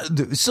 Yeah,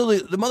 so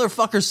the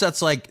motherfucker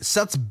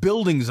sets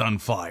buildings on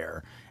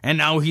fire, and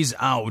now he's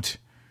out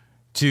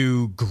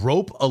to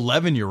grope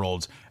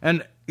 11-year-olds.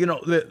 And, you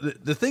know,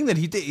 the thing that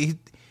he did,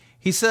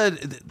 he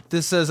said,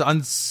 this says,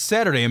 on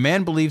Saturday, a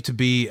man believed to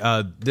be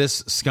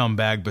this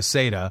scumbag,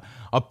 Beseda,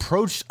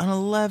 approached an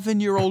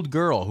 11-year-old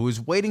girl who was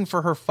waiting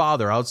for her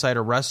father outside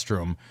a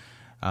restroom,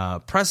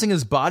 pressing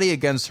his body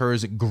against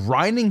hers,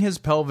 grinding his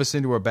pelvis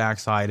into her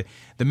backside.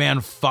 The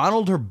man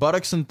fondled her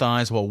buttocks and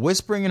thighs while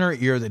whispering in her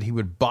ear that he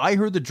would buy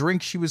her the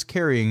drink she was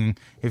carrying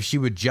if she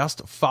would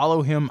just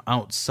follow him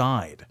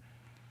outside.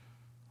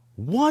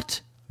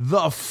 What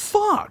the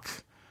fuck?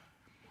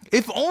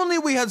 If only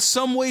we had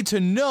some way to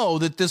know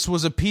that this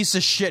was a piece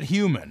of shit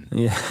human.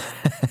 Yeah.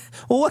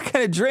 Well, what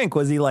kind of drink?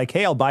 Was he like,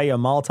 hey, I'll buy you a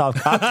Molotov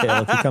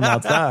cocktail if you come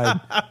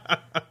outside?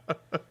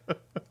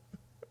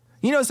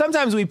 You know,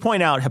 sometimes we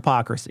point out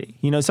hypocrisy.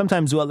 You know,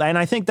 sometimes, and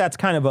I think that's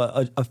kind of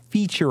a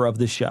feature of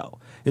the show,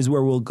 is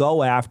where we'll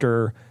go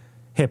after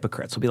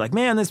hypocrites. We'll be like,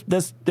 man,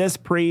 this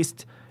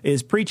priest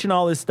is preaching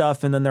all this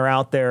stuff, and then they're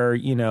out there,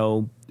 you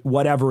know,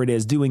 whatever it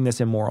is, doing this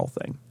immoral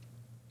thing.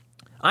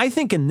 I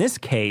think in this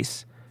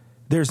case,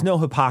 there's no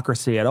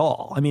hypocrisy at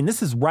all. I mean,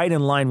 this is right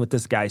in line with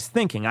this guy's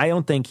thinking. I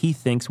don't think he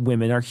thinks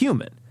women are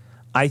human.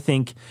 I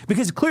think,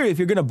 because clearly if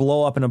you're going to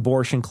blow up an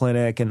abortion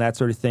clinic and that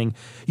sort of thing,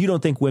 you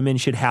don't think women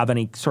should have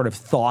any sort of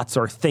thoughts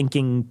or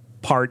thinking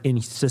part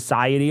in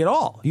society at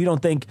all. You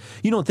don't think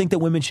that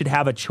women should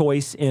have a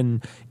choice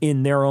in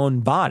their own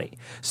body.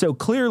 So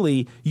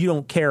clearly you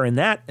don't care in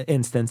that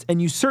instance,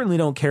 and you certainly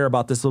don't care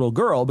about this little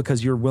girl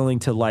because you're willing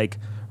to like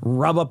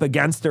rub up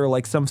against her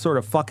like some sort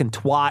of fucking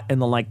twat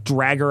and then like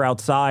drag her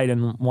outside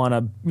and want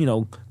to, you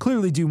know,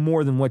 clearly do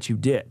more than what you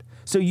did.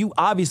 So you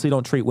obviously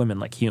don't treat women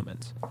like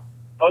humans.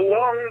 A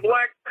long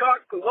black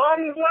cock,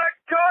 long black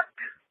cock.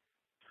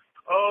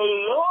 A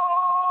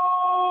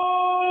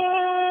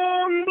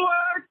long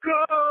black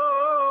cock,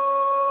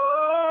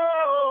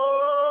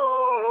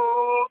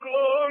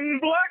 long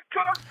black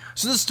cock.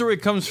 So this story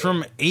comes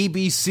from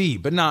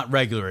ABC, but not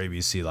regular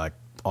ABC, like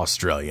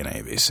Australian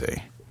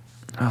ABC.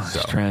 Oh,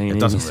 Australian it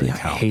doesn't ABC. really I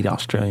count. hate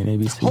Australian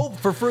ABC. Hope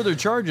for further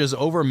charges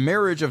over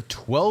marriage of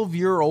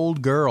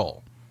 12-year-old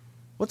girl.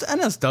 What's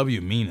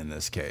NSW mean in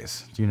this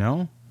case? Do you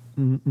know?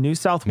 New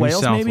South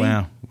Wales, maybe?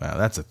 Well,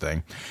 that's a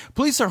thing.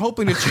 Police are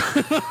hoping to...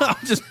 I'm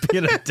just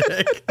being a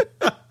dick.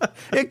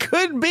 It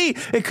could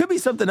be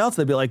something else.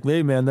 They'd be like,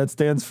 hey, man, that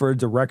stands for a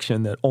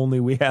direction that only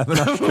we have in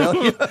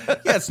Australia.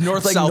 Yeah, it's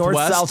north, like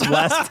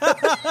southwest.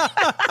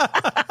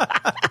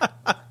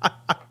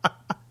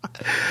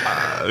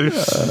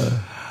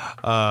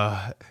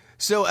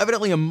 So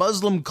evidently a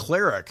Muslim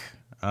cleric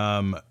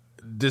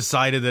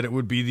decided that it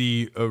would be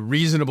the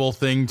reasonable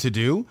thing to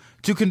do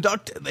to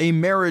conduct a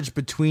marriage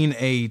between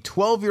a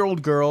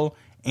 12-year-old girl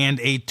and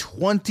a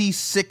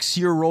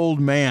 26-year-old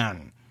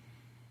man.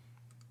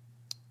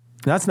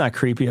 That's not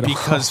creepy at all.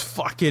 Because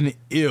fucking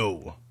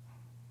ew.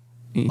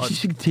 He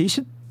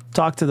should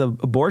talk to the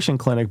abortion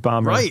clinic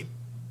bomber. Right.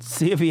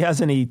 See if he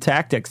has any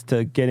tactics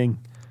to getting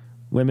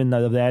women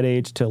of that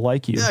age to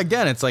like you. Yeah,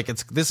 again,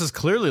 this is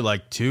clearly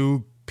like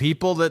two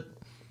people that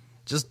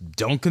just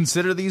don't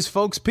consider these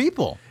folks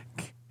people.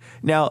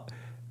 Now,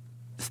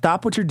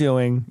 stop what you're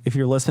doing. If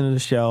you're listening to the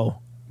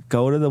show,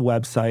 go to the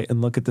website and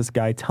look at this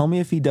guy. Tell me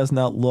if he does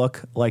not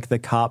look like the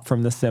cop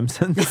from The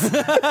Simpsons.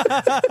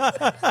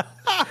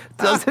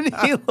 Doesn't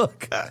he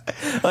look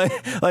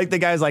like the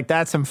guy's like,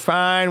 that's some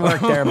fine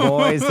work there,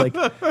 boys. Like,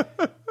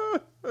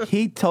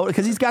 he totally,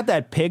 because he's got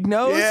that pig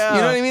nose. Yeah.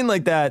 You know what I mean?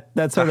 Like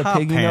that sort of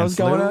piggy nose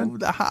going on.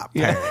 The hot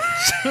pants.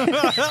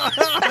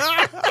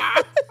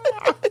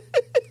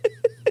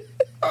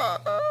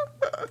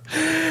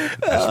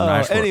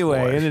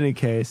 Anyway, in any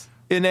case,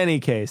 in any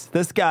case,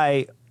 this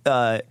guy,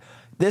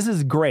 this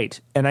is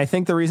great. And I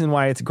think the reason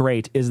why it's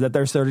great is that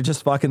they're sort of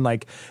just fucking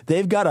like,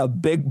 they've got a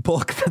big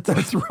book that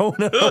they're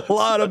throwing at a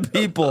lot of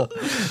people.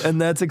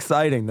 And that's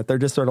exciting that they're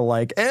just sort of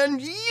like,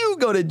 and you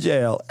go to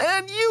jail,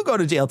 and you go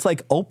to jail. It's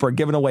like Oprah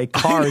giving away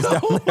cars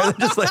down there. They're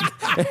just like,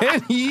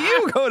 and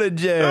you go to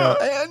jail,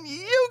 and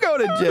you go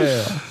to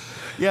jail.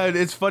 Yeah,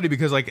 it's funny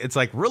because it's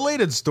like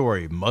related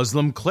story,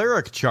 Muslim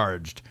cleric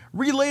charged.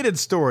 Related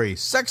story,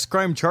 sex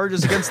crime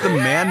charges against the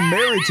man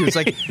married to. It's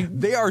like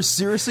they are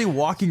seriously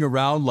walking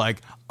around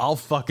like, I'll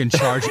fucking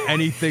charge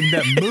anything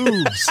that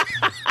moves.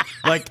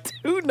 Like,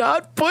 do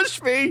not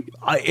push me.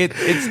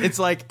 It's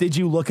like, did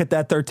you look at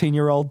that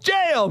 13-year-old?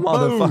 Jail,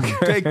 motherfucker.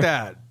 Boom, take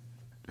that.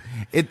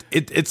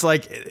 It's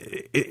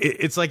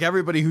like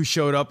everybody who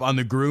showed up on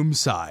the groom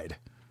side.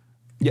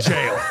 Yeah.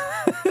 Jail.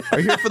 Are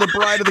here for the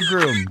bride of the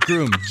groom.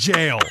 Groom,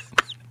 jail.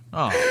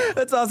 Oh,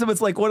 that's awesome.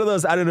 It's like one of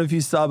those, I don't know if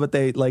you saw, but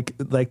they like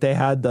they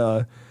had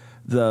the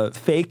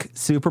fake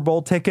Super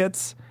Bowl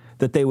tickets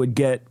that they would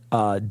get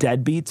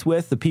deadbeats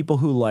with, the people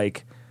who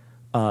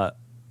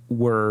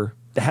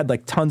had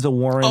like tons of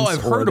warrants. Oh,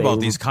 I've heard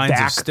about these kinds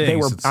of stings. They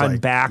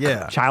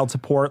were child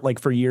support like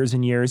for years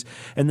and years,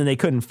 and then they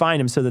couldn't find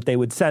them, so that they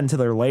would send to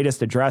their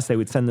latest address. They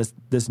would send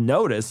this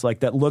notice like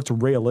that looked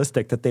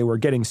realistic that they were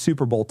getting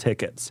Super Bowl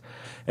tickets,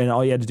 and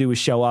all you had to do was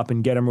show up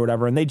and get them or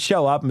whatever. And they'd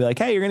show up and be like,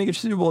 "Hey, you're gonna get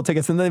your Super Bowl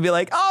tickets," and then they'd be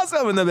like,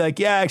 "Awesome," and they'd be like,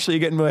 "Yeah, actually,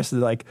 you're getting most."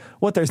 They're like,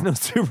 "What? There's no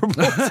Super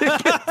Bowl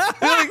tickets?"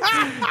 Like,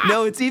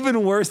 no, it's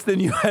even worse than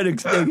you had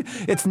expected.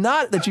 It's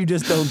not that you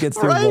just don't get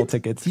Super Bowl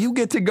tickets; you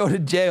get to go to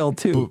jail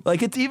too.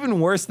 Like, it's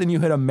even worse than you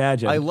had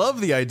imagined. I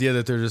love the idea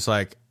that they're just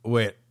like,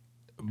 wait,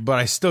 but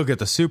I still get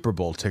the Super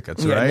Bowl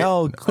tickets, right?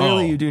 No,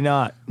 clearly you do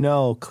not.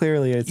 No,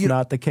 clearly it's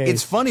not the case.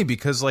 It's funny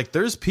because like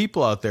there's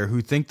people out there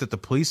who think that the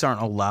police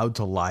aren't allowed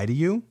to lie to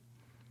you.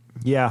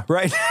 Yeah,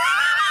 right.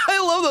 I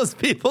love those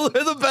people.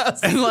 They're the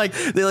best. And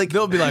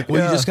they'll be like,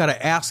 well, you just got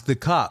to ask the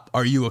cop,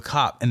 are you a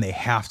cop? And they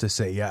have to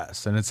say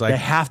yes. And it's like, they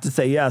have to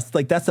say yes.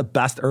 Like, that's the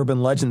best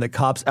urban legend that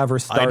cops ever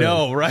started. I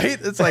know, right?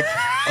 It's like,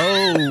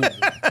 oh,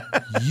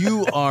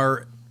 you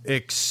are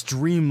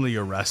extremely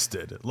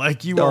arrested.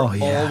 Like, you are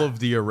all of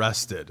the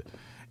arrested.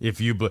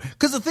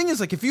 Because the thing is,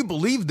 like, if you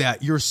believe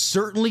that, you're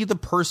certainly the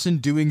person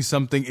doing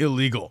something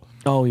illegal.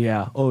 Oh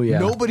yeah.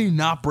 Nobody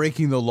not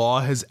breaking the law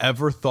has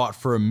ever thought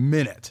for a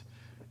minute,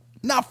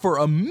 not for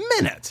a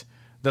minute,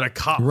 that a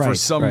cop for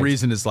some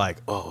reason is like,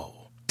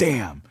 oh,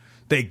 damn,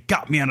 they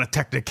got me on a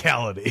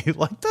technicality.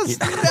 Like, that's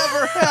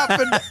never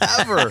happened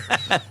ever.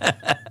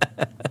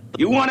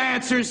 You want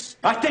answers?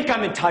 I think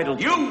I'm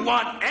entitled. You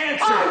want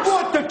answers? I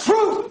want the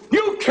truth.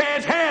 You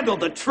can't handle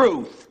the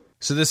truth.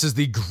 So this is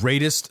the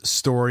greatest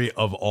story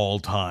of all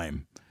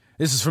time.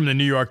 This is from the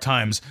New York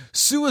Times.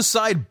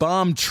 Suicide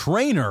bomb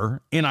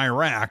trainer in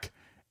Iraq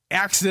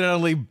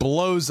accidentally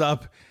blows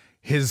up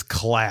his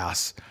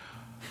class.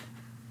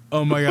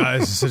 Oh my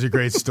God, this is such a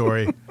great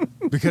story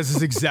because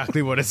it's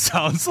exactly what it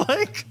sounds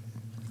like.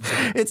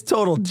 It's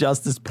total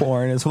justice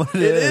porn is what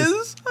it is. It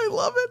is. I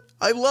love it.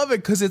 I love it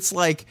because it's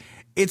like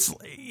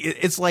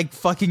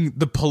fucking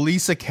the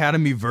police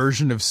academy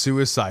version of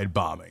suicide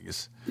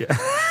bombings. Yeah.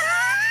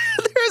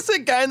 There's a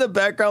guy in the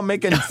background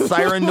making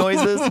siren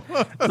noises.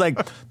 It's like,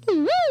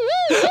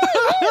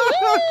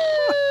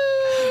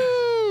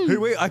 hey,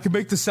 wait, I can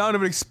make the sound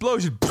of an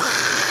explosion.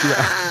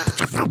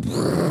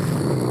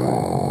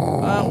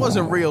 It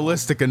wasn't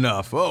realistic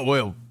enough. Oh,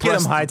 well. Get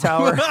him,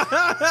 Hightower.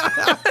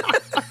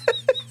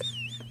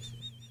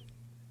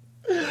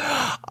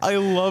 I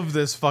love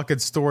this fucking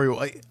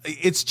story.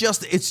 It's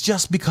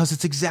just because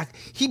it's exact.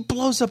 He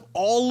blows up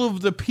all of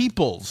the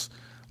peoples.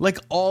 Like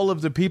all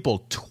of the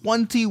people.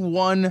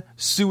 21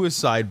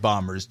 suicide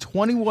bombers.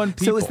 21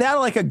 people. So is that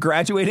like a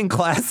graduating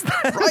class?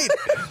 Right.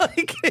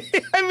 Like,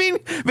 I mean,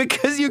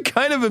 because you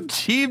kind of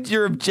achieved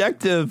your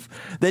objective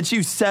that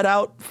you set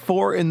out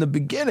for in the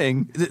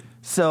beginning.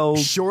 So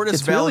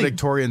shortest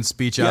valedictorian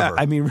speech ever.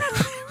 I mean,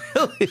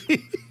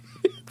 really,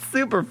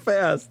 super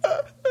fast.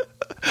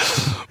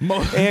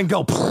 And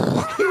go.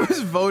 He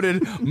was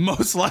voted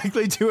most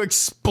likely to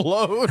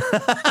explode.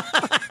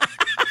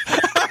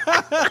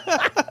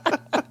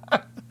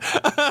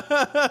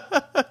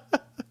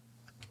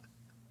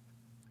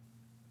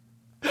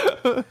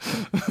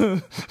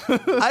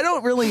 I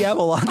don't really have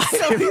a lot to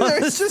say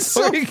about this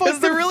story because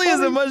there really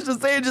isn't much to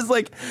say. It's just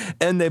like,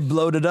 and they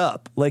blowed it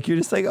up. Like, you're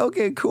just like,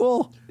 okay,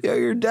 cool. Yeah,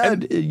 you're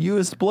dead. You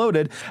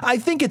exploded. I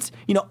think it's,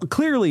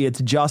 clearly it's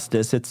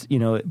justice. It's,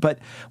 but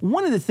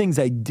one of the things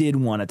I did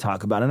want to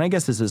talk about, and I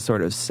guess this is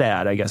sort of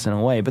sad, I guess, in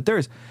a way, but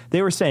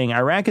they were saying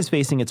Iraq is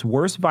facing its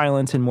worst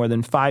violence in more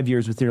than 5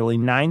 years with nearly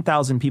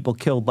 9,000 people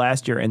killed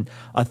last year and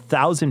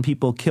 1,000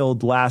 people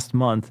killed last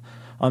month.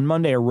 On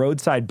Monday, a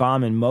roadside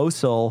bomb in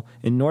Mosul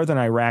in northern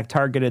Iraq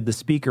targeted the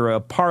Speaker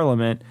of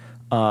Parliament,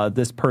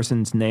 this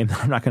person's name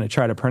that I'm not going to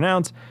try to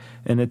pronounce,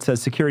 and it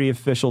says security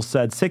officials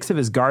said 6 of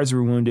his guards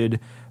were wounded,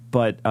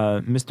 but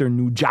Mr.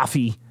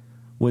 Nujafi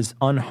was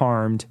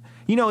unharmed.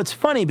 It's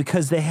funny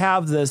because they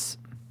have this,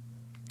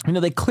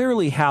 they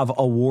clearly have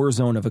a war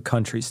zone of a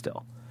country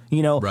still.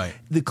 You know, Right.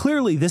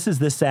 Clearly this is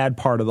the sad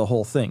part of the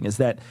whole thing is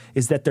that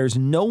there's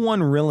no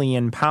one really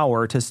in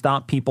power to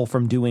stop people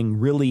from doing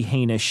really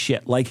heinous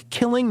shit, like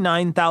killing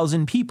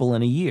 9,000 people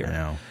in a year. I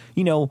know.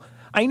 You know,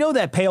 I know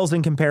that pales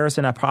in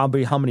comparison to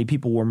probably how many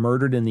people were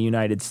murdered in the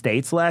United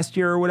States last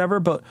year or whatever,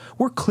 but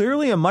we're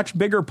clearly a much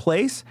bigger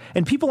place,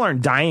 and people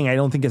aren't dying, I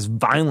don't think, as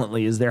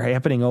violently as they're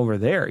happening over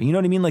there. You know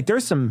what I mean? Like,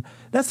 that's some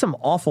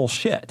awful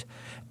shit.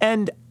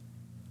 And,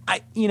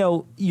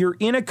 you're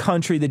in a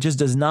country that just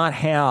does not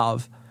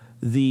have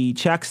the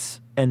checks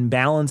and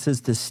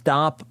balances to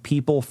stop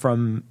people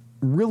from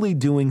really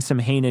doing some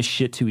heinous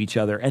shit to each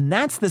other. And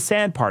that's the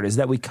sad part, is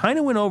that we kind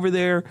of went over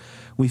there,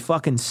 we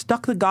fucking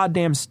stuck the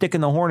goddamn stick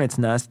in the hornet's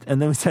nest,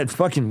 and then we said,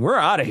 fucking, we're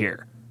out of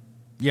here.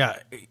 Yeah,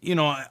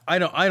 I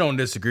don't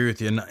disagree with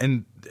you,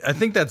 and I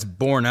think that's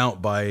borne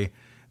out by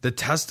the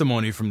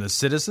testimony from the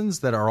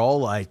citizens that are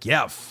all like,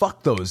 yeah,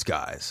 fuck those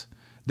guys.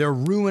 They're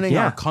ruining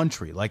our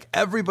country. Like,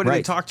 everybody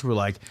they talked to were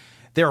like,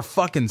 they're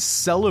fucking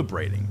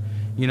celebrating.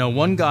 You know,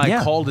 one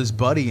guy called his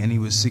buddy, and he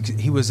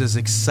was as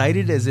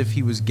excited as if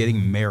he was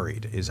getting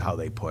married, is how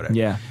they put it.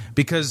 Yeah.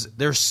 Because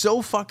they're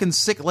so fucking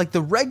sick. Like,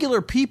 the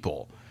regular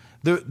people,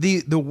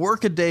 the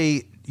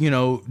workaday,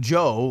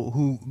 Joe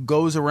who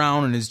goes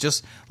around and is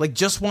just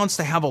wants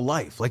to have a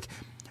life. Like,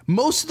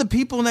 most of the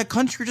people in that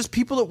country are just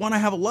people that want to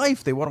have a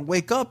life. They want to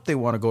wake up. They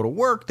want to go to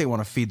work. They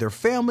want to feed their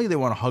family. They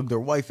want to hug their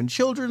wife and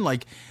children.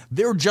 Like,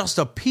 they're just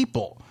a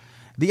people.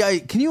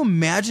 Can you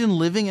imagine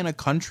living in a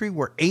country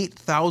where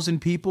 8,000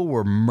 people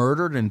were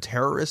murdered in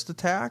terrorist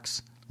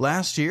attacks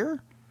last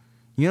year?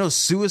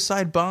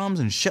 Suicide bombs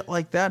and shit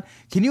like that.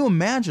 Can you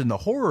imagine the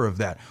horror of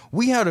that?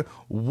 We had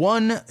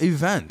one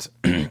event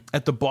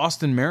at the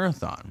Boston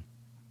Marathon.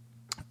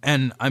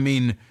 And, I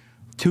mean,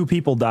 2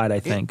 people died, I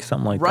think,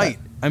 something like that. Right.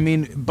 I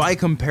mean, by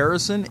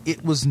comparison,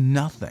 it was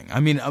nothing. I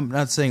mean, I'm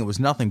not saying it was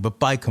nothing, but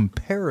by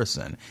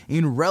comparison,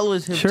 in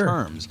relative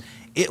terms,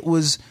 it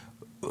was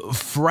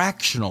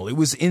fractional. It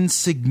was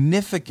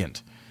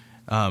insignificant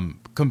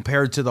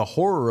compared to the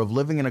horror of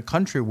living in a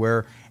country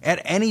where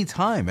at any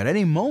time, at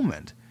any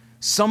moment,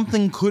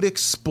 something could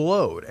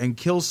explode and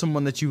kill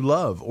someone that you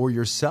love or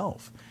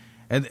yourself.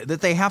 And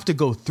that they have to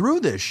go through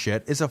this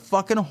shit is a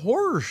fucking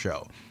horror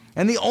show.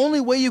 And the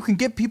only way you can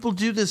get people to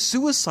do this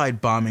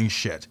suicide bombing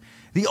shit,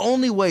 the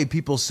only way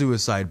people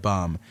suicide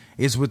bomb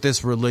is with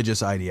this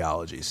religious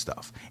ideology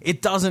stuff.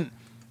 It doesn't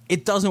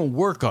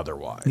work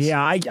otherwise.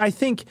 Yeah, I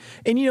think,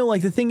 and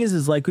the thing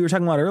is like we were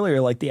talking about earlier,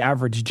 like the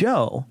average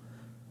Joe,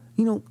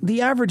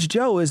 the average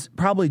Joe is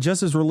probably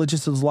just as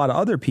religious as a lot of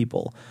other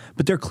people,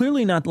 but they're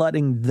clearly not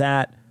letting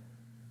that,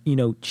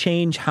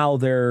 change how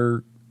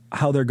they're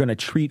going to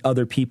treat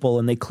other people.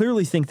 And they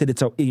clearly think that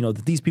it's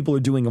that these people are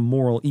doing a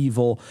moral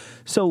evil.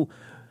 So,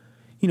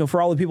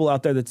 for all the people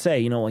out there that say,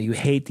 you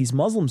hate these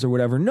Muslims or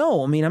whatever.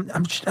 No, I mean,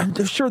 I'm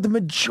sure the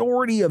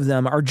majority of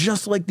them are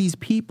just like these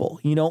people.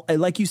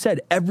 Like you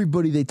said,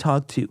 everybody they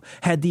talked to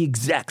had the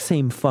exact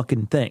same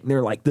fucking thing.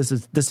 They're like, this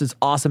is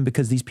awesome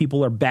because these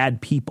people are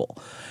bad people.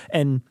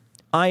 And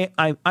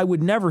I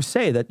would never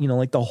say that,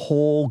 like the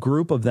whole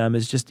group of them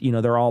is just,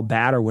 they're all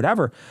bad or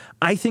whatever.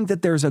 I think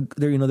that there's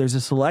a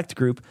select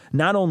group,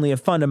 not only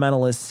of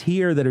fundamentalists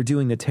here that are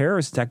doing the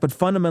terrorist attack, but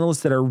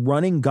fundamentalists that are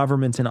running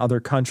governments in other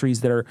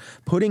countries, that are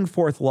putting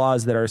forth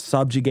laws that are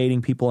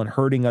subjugating people and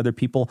hurting other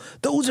people.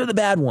 Those are the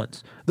bad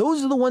ones.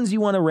 Those are the ones you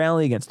want to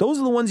rally against. Those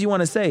are the ones you want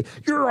to say,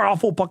 you're an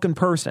awful fucking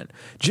person.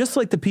 Just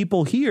like the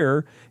people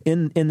here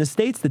in the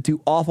States that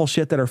do awful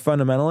shit that are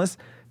fundamentalists,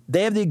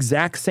 they have the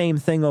exact same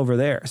thing over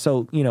there.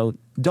 So,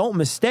 don't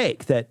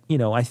mistake that,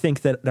 I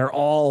think that they're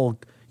all,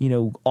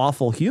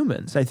 awful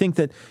humans. I think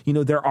that,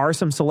 there are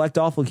some select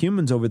awful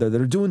humans over there that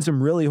are doing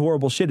some really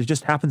horrible shit. It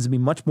just happens to be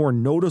much more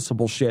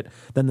noticeable shit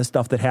than the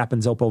stuff that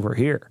happens up over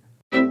here.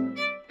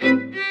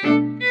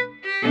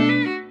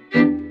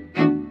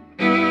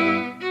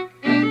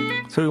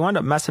 So we wound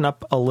up messing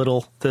up a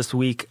little this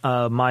week.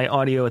 My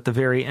audio at the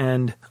very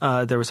end,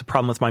 there was a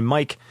problem with my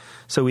mic,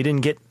 so we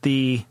didn't get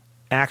the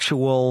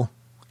actual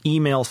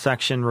email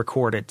section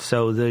recorded.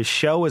 So the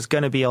show is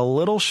going to be a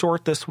little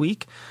short this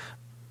week.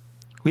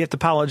 We have to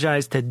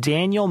apologize to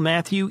Daniel,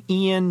 Matthew,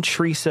 Ian,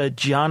 Teresa,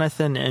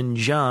 Jonathan, and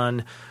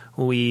John.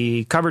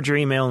 We covered your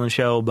email in the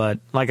show, but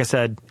like I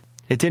said,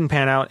 it didn't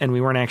pan out, and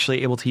we weren't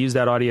actually able to use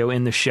that audio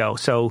in the show.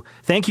 So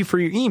thank you for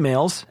your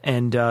emails,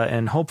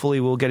 and hopefully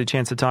we'll get a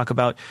chance to talk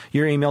about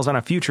your emails on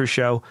a future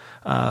show.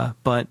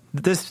 But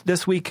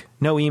this week,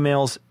 no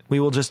emails. We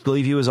will just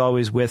leave you, as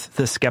always, with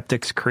the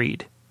Skeptic's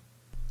Creed.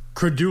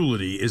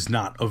 Credulity is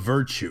not a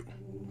virtue.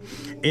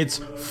 It's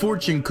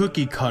fortune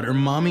cookie cutter,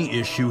 mommy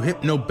issue,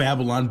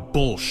 hypno-Babylon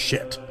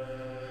bullshit.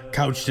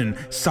 Couched in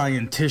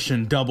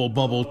scientician, double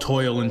bubble,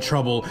 toil and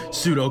trouble,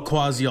 pseudo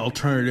quasi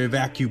alternative,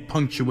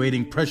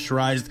 acupunctuating,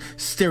 pressurized,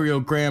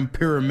 stereogram,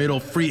 pyramidal,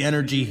 free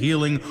energy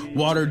healing,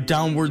 water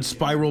downward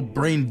spiral,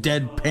 brain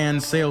deadpan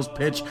sales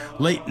pitch,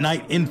 late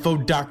night info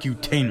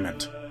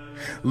docutainment.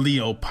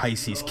 Leo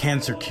Pisces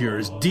cancer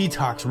cures,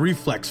 detox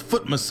reflex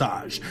foot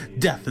massage,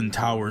 death and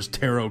towers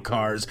tarot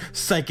cards,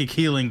 psychic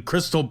healing,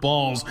 crystal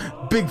balls,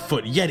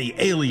 Bigfoot, Yeti,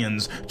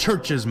 aliens,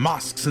 churches,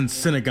 mosques and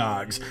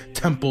synagogues,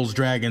 temples,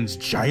 dragons,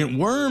 giant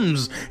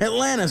worms,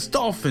 Atlantis,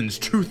 dolphins,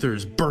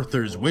 truthers,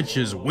 birthers,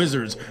 witches,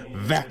 wizards,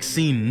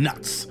 vaccine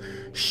nuts,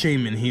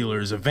 shaman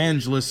healers,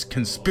 evangelists,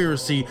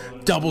 conspiracy,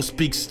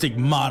 doublespeak,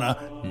 stigmata,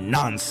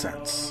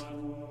 nonsense.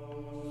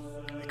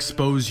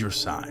 Expose your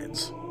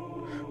sides.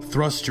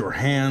 Thrust your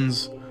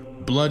hands,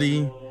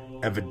 bloody,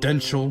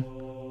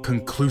 evidential,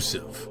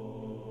 conclusive.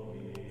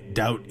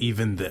 Doubt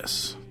even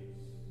this.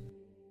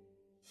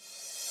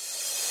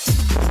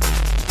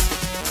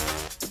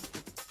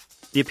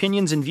 The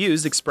opinions and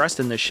views expressed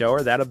in this show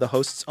are that of the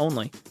hosts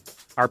only.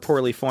 Our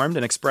poorly formed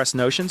and expressed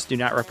notions do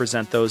not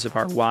represent those of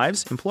our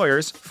wives,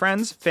 employers,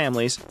 friends,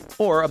 families,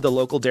 or of the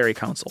local dairy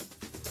council.